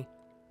ceremony.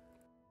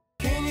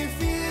 Can you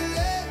feel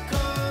it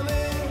coming?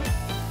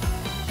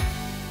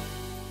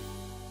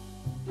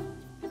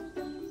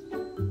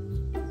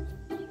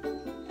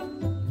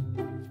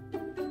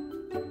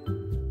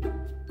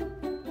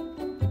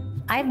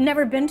 I've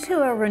never been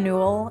to a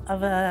renewal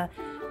of a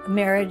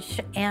marriage,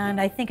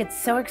 and I think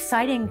it's so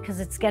exciting because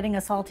it's getting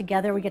us all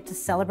together. We get to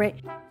celebrate.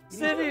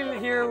 Sitting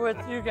here with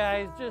you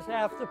guys, just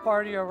half the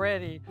party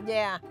already.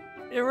 Yeah.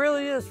 It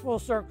really is full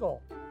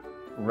circle.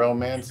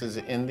 Romance is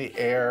in the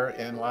air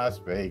in Las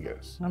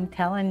Vegas. I'm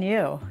telling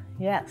you,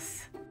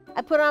 yes.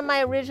 I put on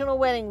my original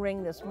wedding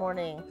ring this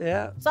morning.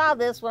 Yeah. Saw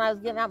this when I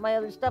was getting out my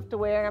other stuff to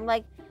wear, and I'm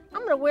like,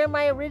 I'm gonna wear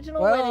my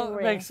original wedding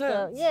ring. Makes sense.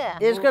 So, yeah.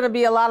 There's gonna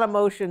be a lot of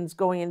emotions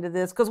going into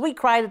this, because we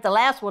cried at the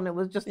last one. It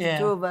was just the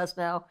two of us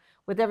now.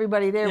 With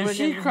everybody there. If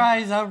she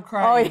cries, I'm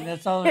crying. Oh, yeah.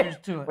 That's all there is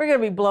to it. We're gonna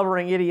be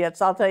blubbering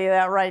idiots, I'll tell you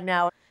that right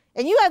now.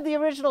 And you have the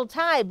original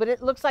tie, but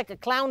it looks like a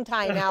clown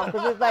tie now,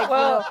 because it's like,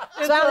 Well,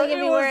 you know, so I don't think it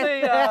you'd be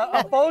wearing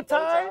was a bow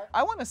tie.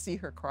 I want to see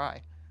her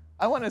cry.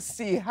 I want to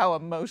see how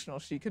emotional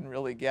she can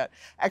really get.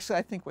 Actually,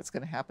 I think what's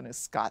going to happen is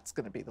Scott's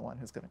going to be the one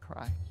who's going to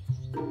cry.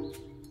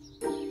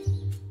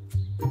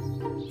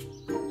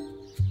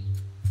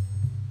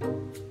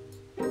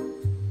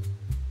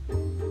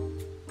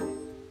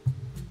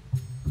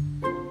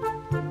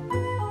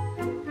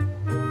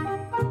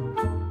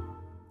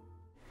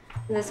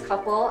 This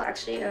couple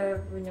actually a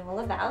renewal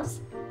of vows,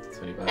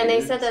 and they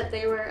said that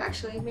they were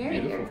actually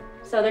married here,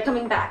 so they're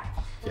coming back.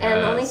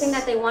 And the only thing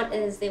that they want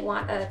is they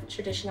want a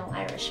traditional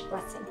Irish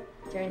blessing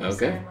during the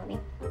ceremony.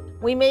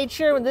 we made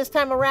sure this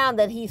time around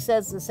that he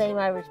says the same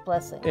Irish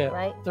blessing,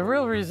 right? The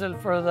real reason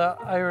for the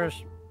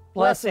Irish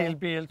blessing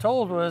being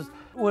told was,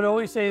 would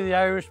always say the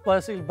Irish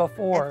blessing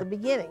before. At the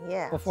beginning,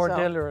 yeah. Before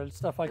dinner and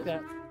stuff like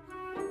that.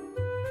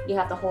 You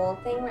have the whole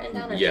thing written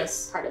down, or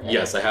just part of it?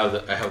 Yes, I have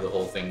the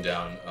whole thing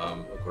down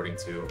according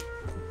to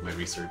my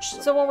research.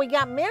 So when we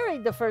got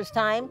married the first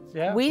time,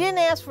 we didn't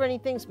ask for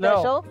anything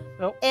special.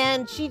 No.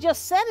 And she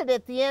just said it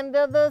at the end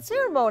of the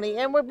ceremony.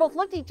 And we both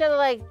looked at each other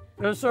like,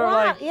 it was sort of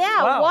wow, like,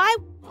 yeah, wow. why?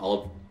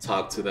 I'll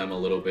talk to them a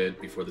little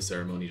bit before the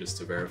ceremony just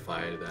to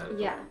verify that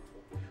Yeah.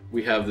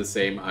 we have the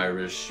same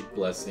Irish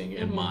blessing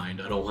in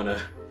mind. I don't want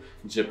to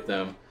gyp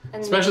them,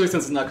 And especially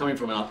since it's not coming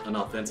from an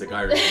authentic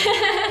Irish.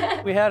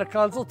 We had a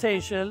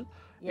consultation,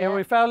 and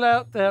we found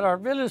out that our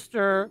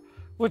minister,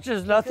 which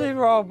is nothing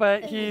wrong,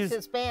 but he's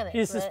Hispanic.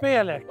 He's right?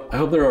 Hispanic. I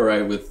hope they're all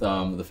right with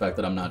the fact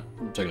that I'm not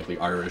technically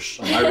Irish.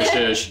 I'm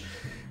Irish-ish.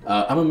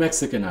 I'm a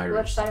Mexican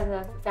Irish. Which side of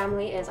the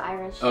family is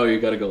Irish? Oh, you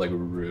gotta go like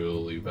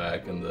really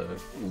back in the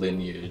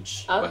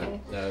lineage. Okay.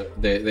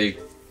 But, they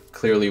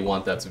clearly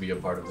want that to be a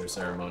part of their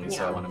ceremony, so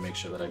Yeah. I want to make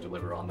sure that I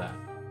deliver on that.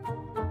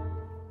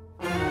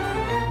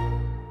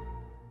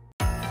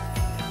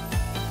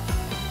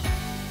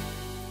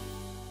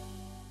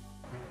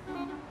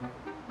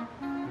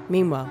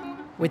 Meanwhile,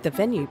 with the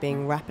venue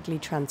being rapidly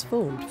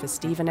transformed for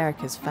Steve and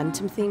Erica's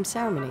phantom-themed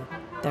ceremony,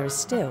 there is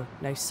still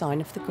no sign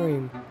of the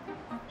groom.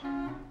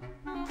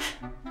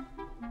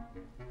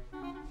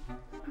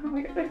 Oh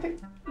my god, I think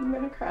I'm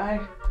gonna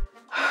cry.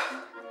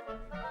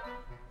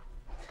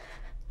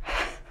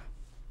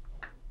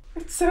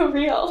 It's so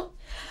real.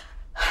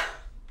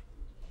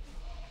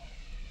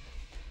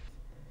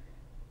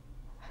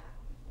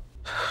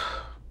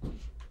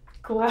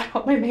 Glad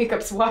all my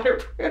makeup's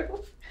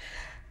waterproof.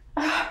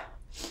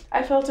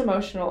 I felt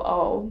emotional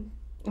all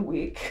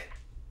week.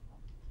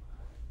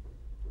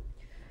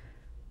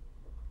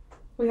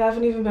 We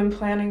haven't even been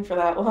planning for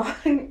that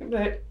long,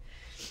 but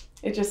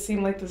it just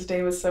seemed like this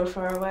day was so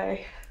far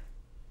away.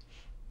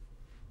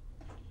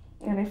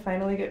 And I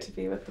finally get to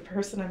be with the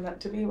person I'm meant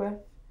to be with.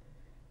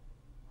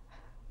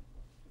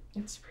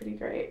 It's pretty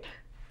great.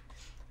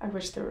 I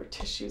wish there were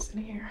tissues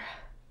in here.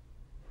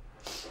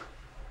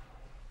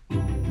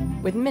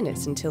 With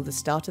minutes until the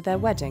start of their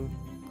wedding,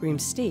 groom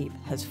Steve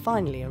has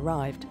finally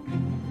arrived.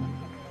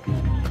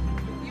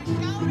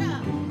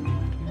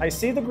 I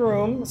see the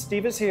groom,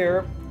 Steve is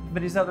here,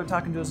 but he's out there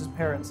talking to his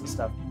parents and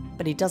stuff.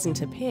 But he doesn't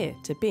appear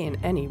to be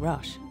in any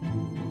rush.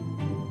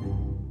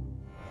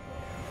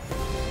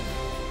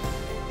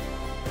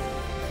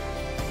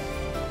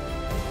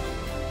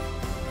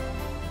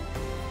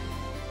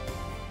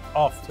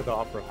 Off to the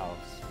opera house.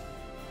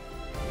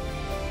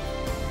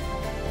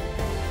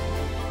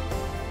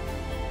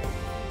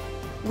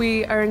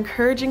 We are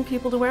encouraging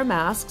people to wear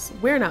masks.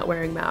 We're not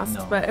wearing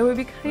masks, but it would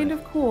be kind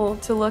of cool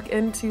to look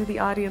into the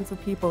audience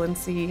of people and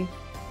see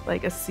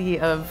like a sea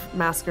of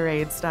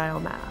masquerade style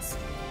masks.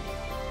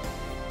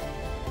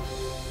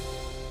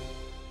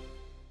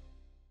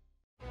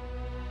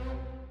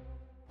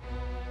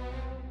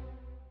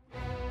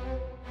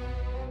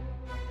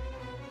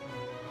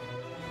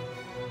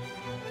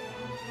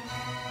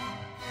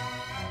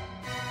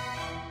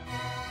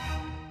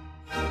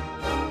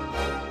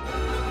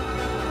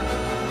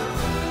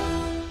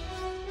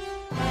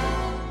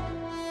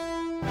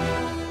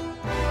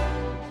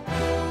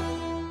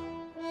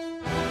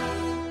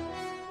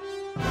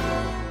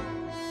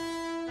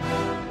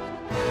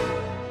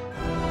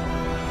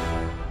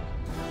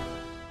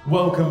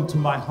 Welcome to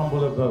my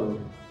humble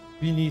abode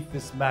beneath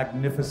this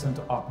magnificent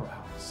opera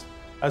house,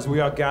 as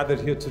we are gathered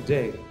here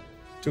today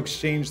to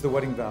exchange the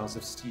wedding vows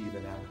of Steve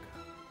and Erica.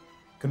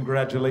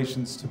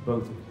 Congratulations to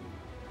both of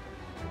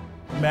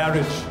you.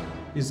 Marriage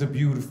is a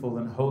beautiful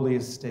and holy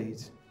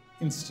estate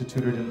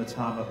instituted in the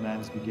time of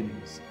man's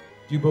beginnings.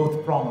 You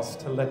both promise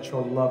to let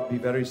your love be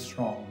very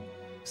strong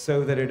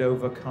so that it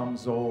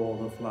overcomes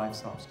all of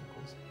life's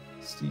obstacles.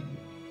 Steve,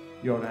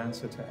 your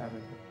answer to Erica.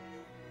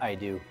 I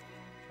do.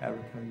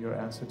 Erica, your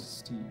answer to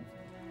Steve.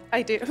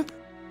 I do.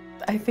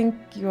 I think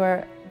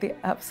you're the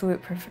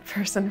absolute perfect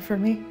person for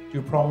me.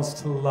 You promise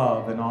to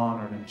love and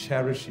honor and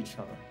cherish each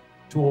other,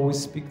 to always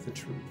speak the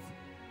truth,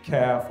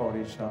 care for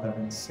each other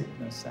in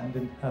sickness and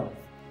in health,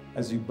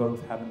 as you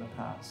both have in the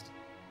past.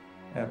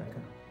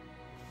 Erica.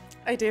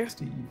 I do.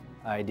 Steve.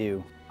 I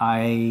do.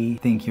 I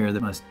think you're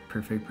the most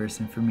perfect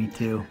person for me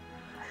too.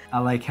 I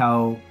like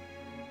how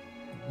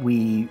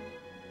we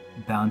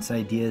bounce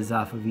ideas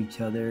off of each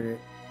other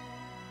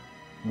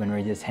when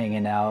we're just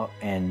hanging out,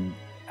 and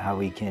how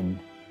we can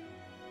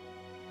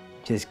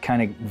just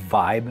kind of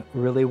vibe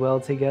really well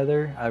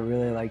together. I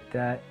really like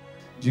that.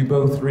 Do you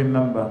both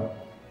remember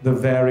the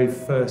very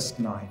first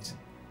night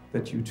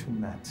that you two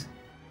met?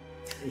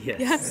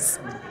 Yes.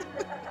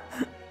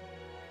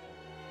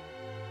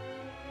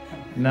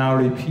 Now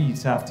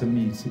repeat after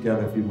me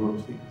together, if you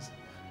will, please.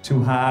 To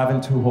have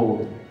and to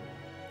hold.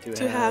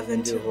 To have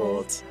and to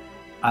hold.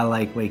 I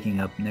like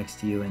waking up next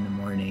to you in the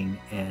morning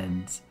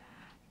and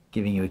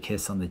giving you a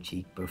kiss on the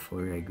cheek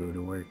before I go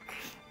to work.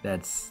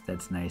 That's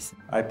nice.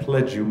 I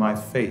pledge you my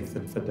faith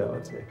and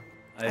fidelity.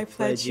 I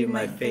pledge you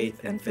my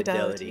faith and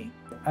fidelity.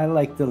 I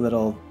like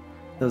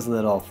those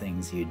little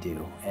things you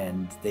do,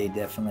 and they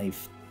definitely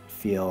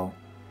feel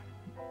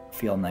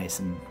nice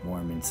and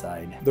warm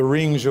inside. The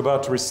rings you're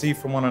about to receive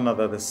from one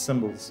another, the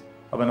symbols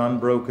of an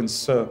unbroken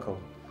circle,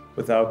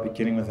 without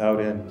beginning, without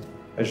end,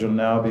 as you're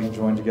now being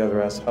joined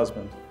together as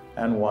husband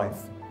and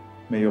wife.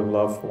 May your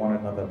love for one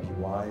another be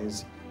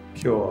wise,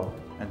 pure,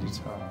 and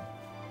eternal.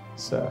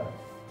 Sir,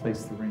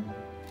 place the ring.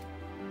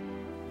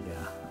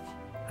 Yeah,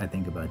 I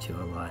think about you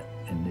a lot,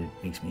 and it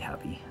makes me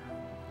happy.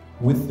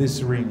 With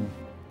this ring,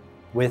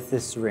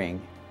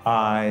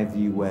 I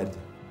thee wed.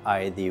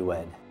 I thee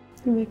wed.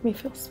 You make me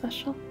feel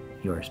special.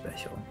 You're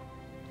special.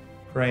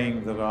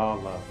 Praying that our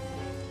love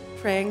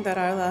Praying that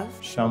our love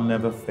shall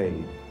never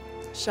fade.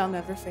 shall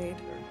never fade.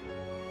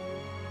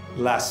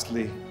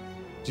 Lastly,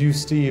 do you,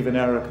 Steve and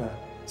Erica,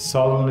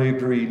 solemnly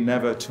agree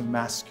never to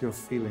mask your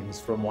feelings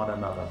from one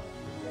another?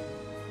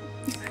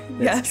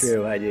 That's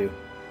true, I do.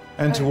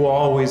 And to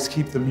always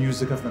keep the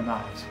music of the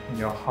night in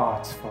your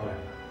hearts forever.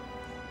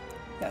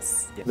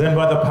 Yes. Then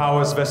by the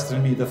powers vested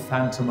in me, the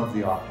Phantom of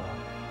the Opera,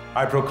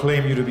 I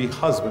proclaim you to be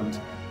husband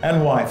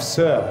and wife.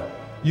 Sir,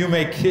 you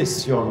may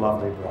kiss your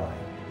lovely bride.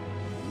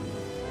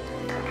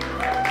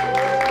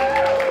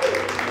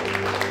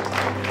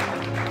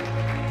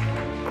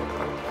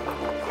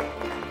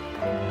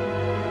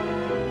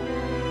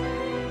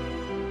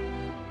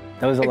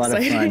 That was a lot of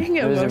fun. Exciting,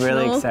 It was really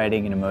emotional.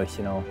 exciting and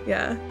emotional.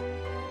 Yeah.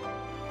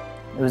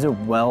 It was a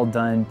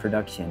well-done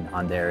production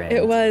on their end.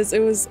 It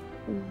was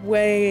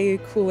way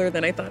cooler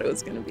than I thought it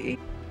was going to be.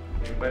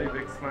 Everybody,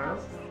 big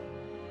smiles.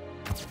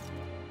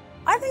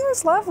 I think it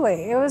was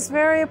lovely. It was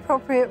very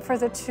appropriate for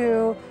the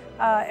two,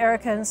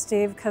 Erica and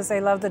Steve, because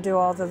they love to do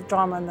all the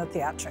drama and the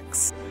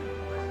theatrics.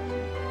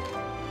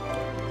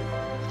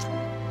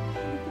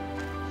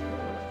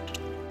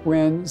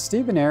 When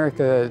Steve and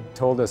Erica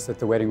told us that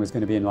the wedding was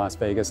going to be in Las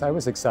Vegas, I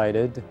was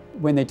excited.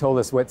 When they told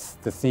us what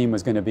the theme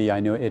was going to be,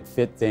 I knew it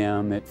fit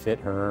them, it fit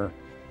her.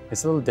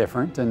 It's a little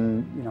different,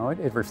 and you know,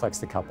 it reflects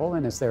the couple,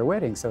 and it's their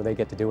wedding, so they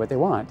get to do what they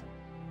want.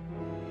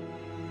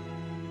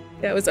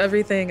 Yeah, it was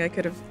everything I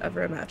could have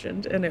ever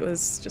imagined, and it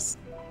was just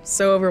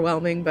so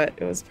overwhelming, but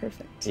it was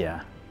perfect.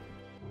 Yeah.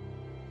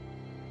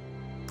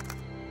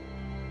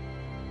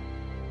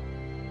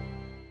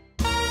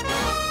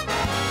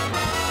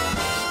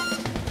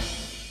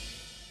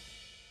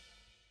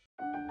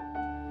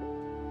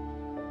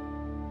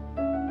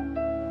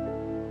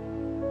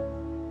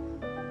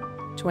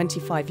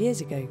 "25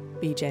 years ago,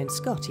 BJ and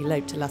Scott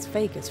eloped to Las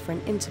Vegas for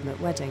an intimate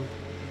wedding.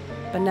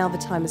 But now the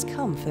time has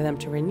come for them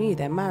to renew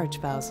their marriage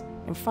vows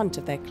in front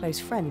of their close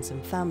friends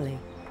and family.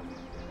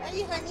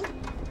 Hey, honey.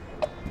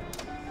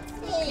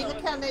 Hey, look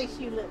how nice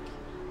you look.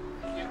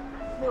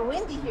 A little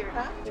windy here,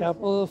 huh?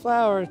 Chapel of the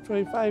Flowers,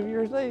 25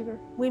 years later.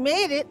 We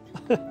made it.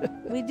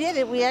 We did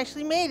it. We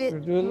actually made it. We're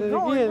doing it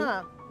going, again.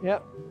 huh?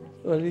 Yep.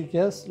 Any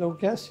guess? No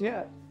guess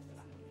yet.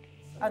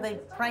 Are they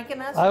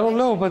pranking us? I don't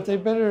know, but they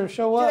better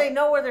show Do up. they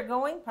know where they're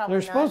going? Probably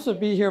They're supposed to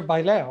be here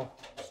by now.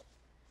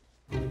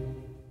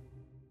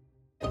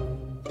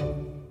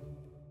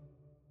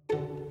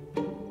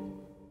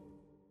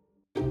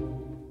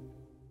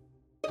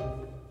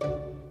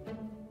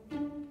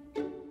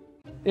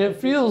 It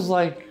feels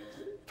like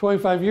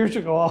 25 years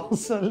ago all of a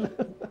sudden.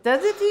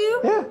 Does it to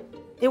you? Yeah.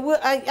 It will.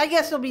 I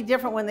guess it'll be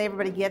different when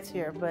everybody gets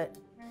here, but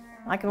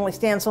I can only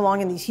stand so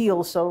long in these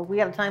heels, so we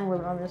got a time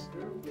limit on this.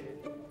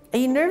 Are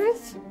you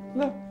nervous?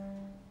 No.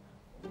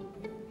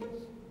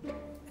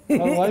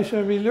 Why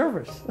should I be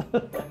nervous?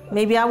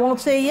 Maybe I won't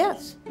say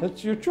yes.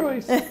 That's your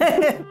choice.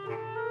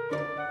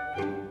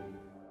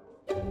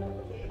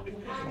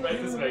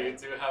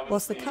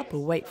 Whilst the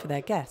couple wait for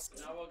their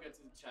guests,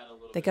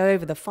 they go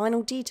over the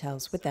final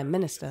details with their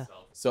minister.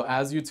 So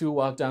as you two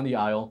walk down the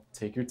aisle,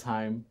 take your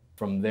time.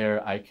 From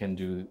there, I can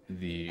do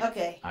the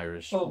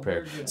Irish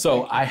prayer.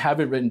 So I have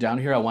it written down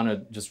here. I want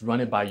to just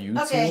run it by you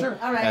two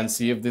and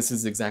see if this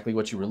is exactly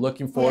what you were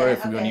looking for,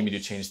 if you need me to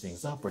change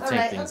things up or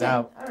take things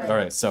out. All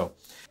right, so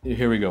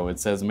here we go. It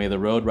says, "May the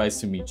road rise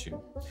to meet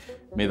you.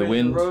 May the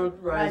wind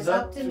rise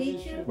up to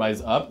meet you.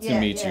 rise up to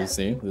meet you."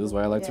 See, this is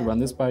why I like to run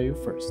this by you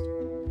first.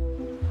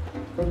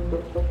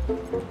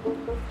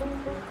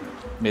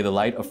 May the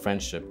light of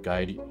friendship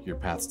guide your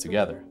paths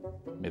together.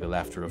 May the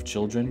laughter of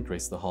children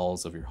grace the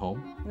halls of your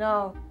home.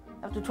 No,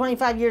 after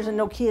 25 years and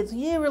no kids,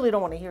 you really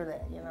don't want to hear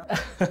that, you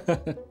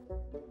know.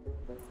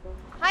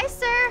 Hi,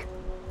 sir.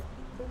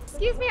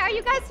 Excuse me, are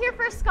you guys here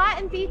for Scott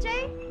and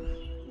BJ?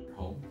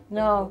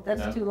 No,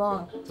 that's too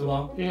long. Too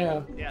long?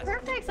 Yeah.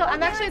 Perfect. So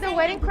I'm actually the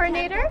wedding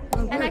coordinator,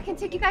 and I can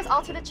take you guys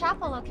all to the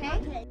chapel,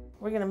 okay?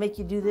 We're gonna make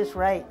you do this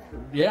right.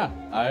 Yeah,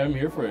 I am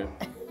here for it.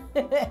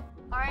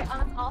 All right,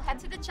 let's all head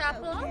to the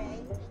chapel.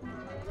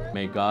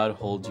 May God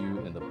hold you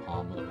in the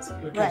palm of his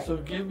hand. Okay, so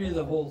give me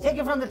the whole Take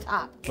it from the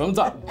top. From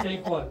the top.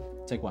 Take one.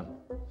 Take one.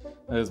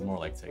 That is more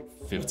like take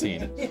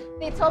 15.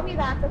 They told me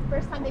that the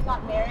first time they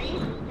got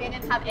married, they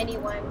didn't have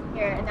anyone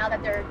here, and now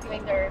that they're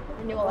doing their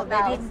renewal of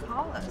vows. They didn't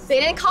call us. They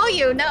didn't call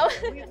you, no.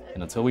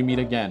 And until we meet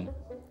again,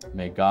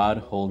 May God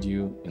hold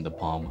you in the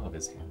palm of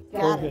his hand.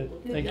 Got Very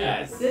it. good. Thank you.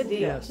 Yes. Good deal.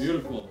 Yes.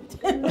 Beautiful.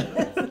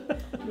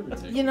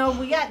 You know,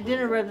 we got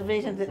dinner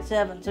reservations at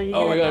 7, so you.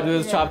 Oh, we gotta do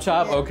this chop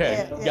chop?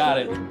 Okay, got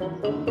it.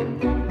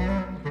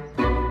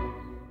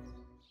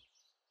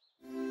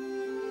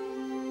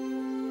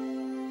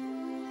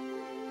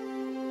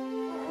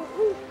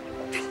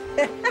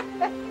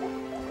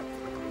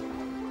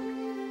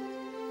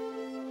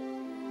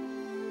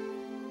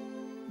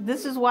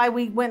 This is why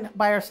we went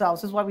by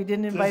ourselves. This is why we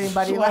didn't invite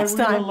anybody why last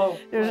we time.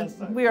 eloped last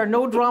time. We are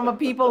no drama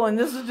people, and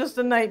this is just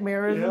a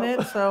nightmare, isn't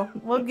it? So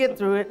we'll get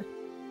through it.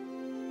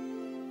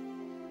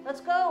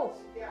 Let's go.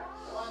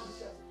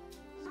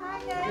 Hi,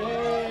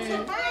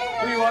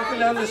 guys. Were you walking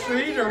down the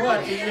street or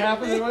what? Did you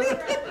happen to?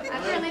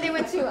 Apparently they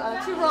went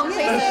to two wrong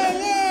places.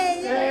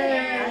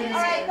 Yay.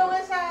 All right, go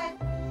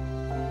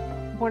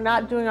inside. We're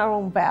not doing our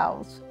own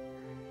vows.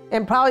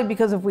 And probably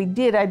because if we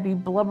did, I'd be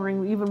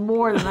blubbering even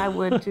more than I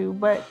would to.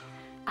 But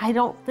I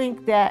don't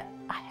think that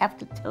I have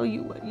to tell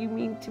you what you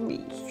mean to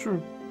me. It's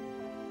true.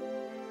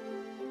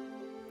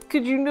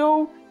 Because you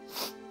know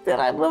that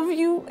I love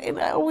you and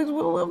I always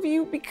will love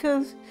you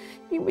because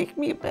you make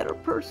me a better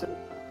person.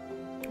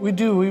 We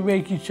do. We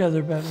make each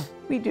other better.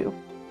 We do.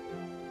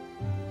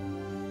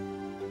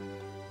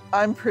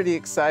 I'm pretty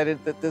excited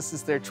that this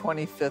is their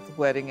 25th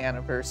wedding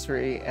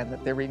anniversary and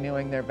that they're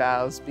renewing their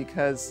vows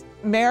because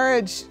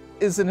marriage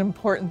is an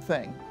important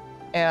thing.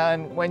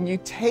 And when you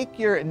take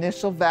your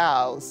initial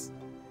vows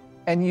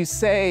and you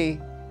say,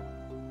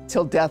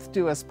 till death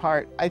do us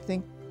part, I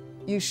think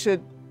you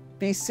should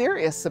be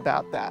serious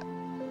about that.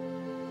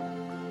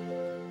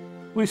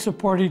 We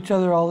support each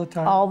other all the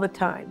time. All the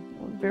time.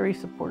 We're very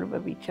supportive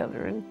of each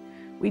other and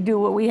we do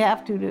what we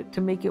have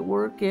to make it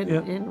work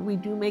and we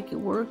do make it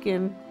work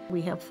and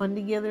we have fun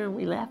together and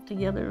we laugh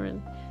together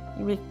and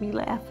you make me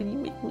laugh and you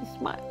make me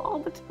smile all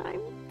the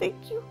time.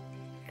 Thank you.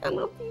 I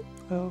love you.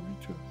 I love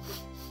you too.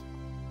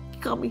 You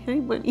call me honey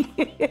bunny.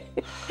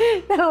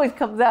 That always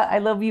comes out. I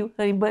love you,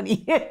 honey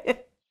bunny.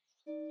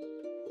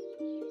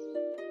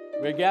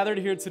 We're gathered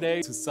here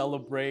today to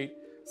celebrate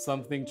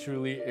something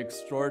truly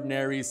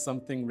extraordinary,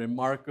 something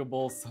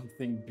remarkable,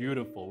 something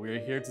beautiful. We are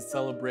here to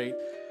celebrate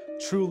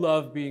true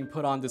love being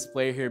put on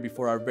display here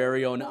before our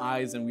very own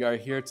eyes, and we are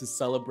here to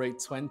celebrate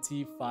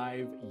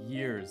 25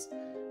 years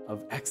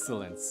of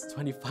excellence,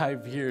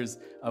 25 years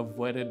of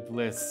wedded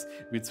bliss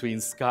between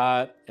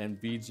Scott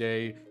and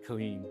BJ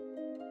Clean.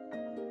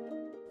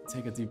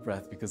 Take a deep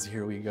breath because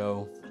here we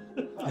go.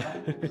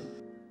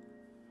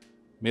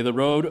 May the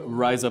road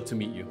rise up to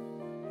meet you.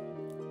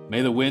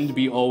 May the wind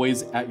be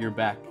always at your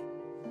back.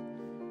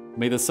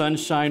 May the sun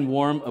shine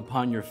warm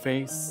upon your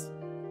face,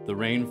 the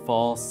rain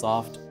fall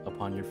soft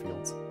upon your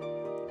fields.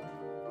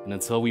 And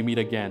until we meet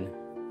again,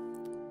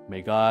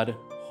 may God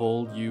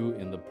hold you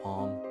in the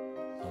palm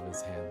of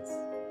his hands.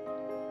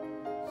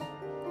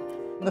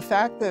 The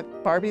fact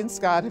that Barbie and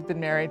Scott have been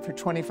married for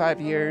 25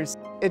 years,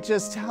 it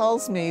just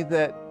tells me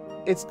that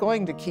it's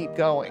going to keep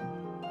going.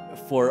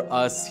 For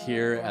us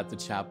here at the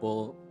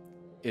chapel,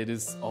 it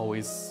is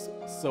always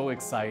so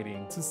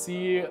exciting to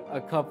see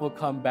a couple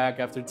come back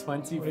after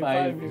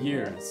 25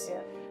 years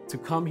to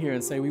come here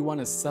and say, we want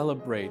to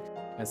celebrate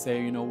and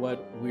say, you know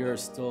what, we are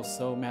still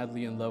so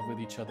madly in love with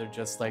each other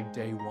just like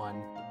day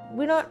one.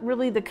 We're not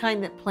really the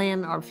kind that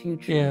plan our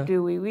future,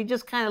 do we? We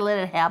just kind of let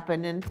it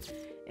happen. And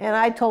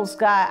I told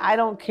Scott, I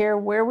don't care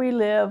where we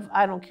live,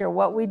 I don't care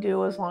what we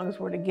do as long as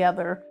we're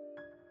together.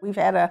 We've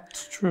had a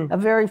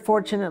very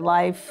fortunate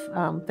life.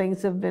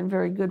 Things have been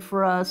very good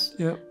for us,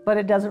 but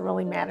it doesn't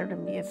really matter to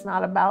me. It's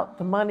not about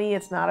the money,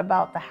 it's not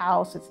about the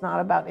house, it's not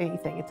about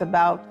anything. It's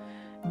about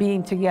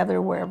being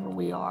together wherever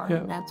we are,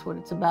 and that's what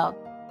it's about.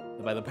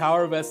 By the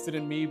power vested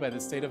in me by the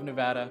state of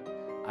Nevada,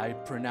 I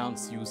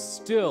pronounce you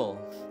still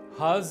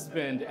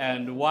husband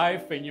and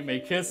wife, and you may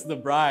kiss the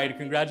bride.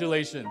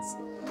 Congratulations.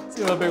 Let's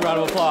give a big round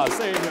of applause.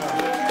 There you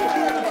go.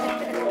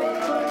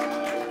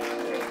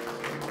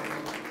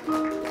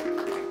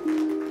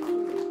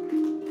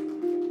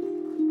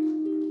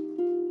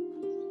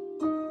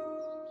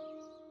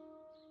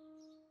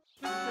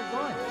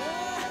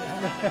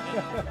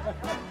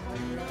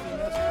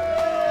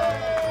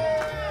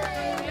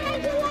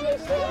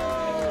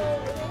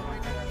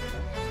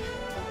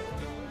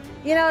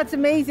 You know, it's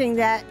amazing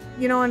that,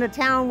 you know, in a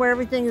town where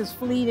everything is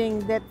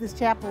fleeting, that this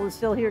chapel is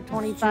still here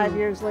 25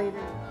 years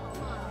later.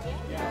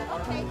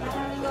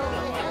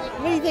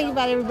 What do you think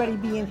about everybody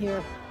being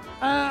here?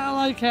 I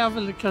like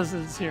having the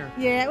cousins here.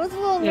 Yeah, it was a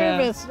little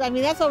nervous. I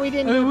mean, that's why we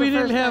didn't do it we the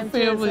didn't first have time,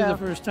 family too, so. the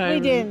first time. We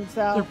didn't,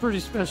 so. They're pretty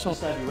special.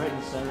 Right in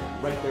the center,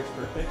 right there's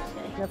perfect.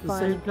 The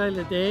same kind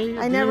of day.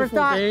 I never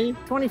thought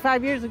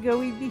 25 years ago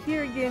we'd be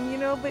here again, you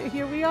know, but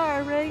here we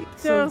are, right?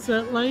 So,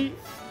 sunset light.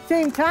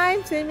 Same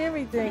time, same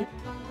everything.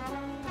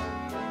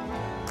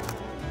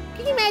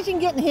 Can you imagine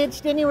getting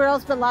hitched anywhere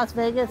else but Las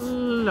Vegas?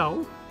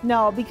 No.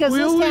 No, because we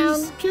this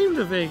always town came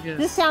to Vegas.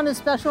 This town is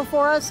special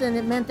for us, and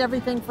it meant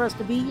everything for us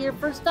to be here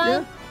first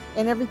time,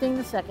 and everything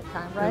the second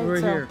time, right? And we're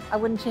here. I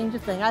wouldn't change a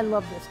thing. I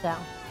love this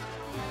town.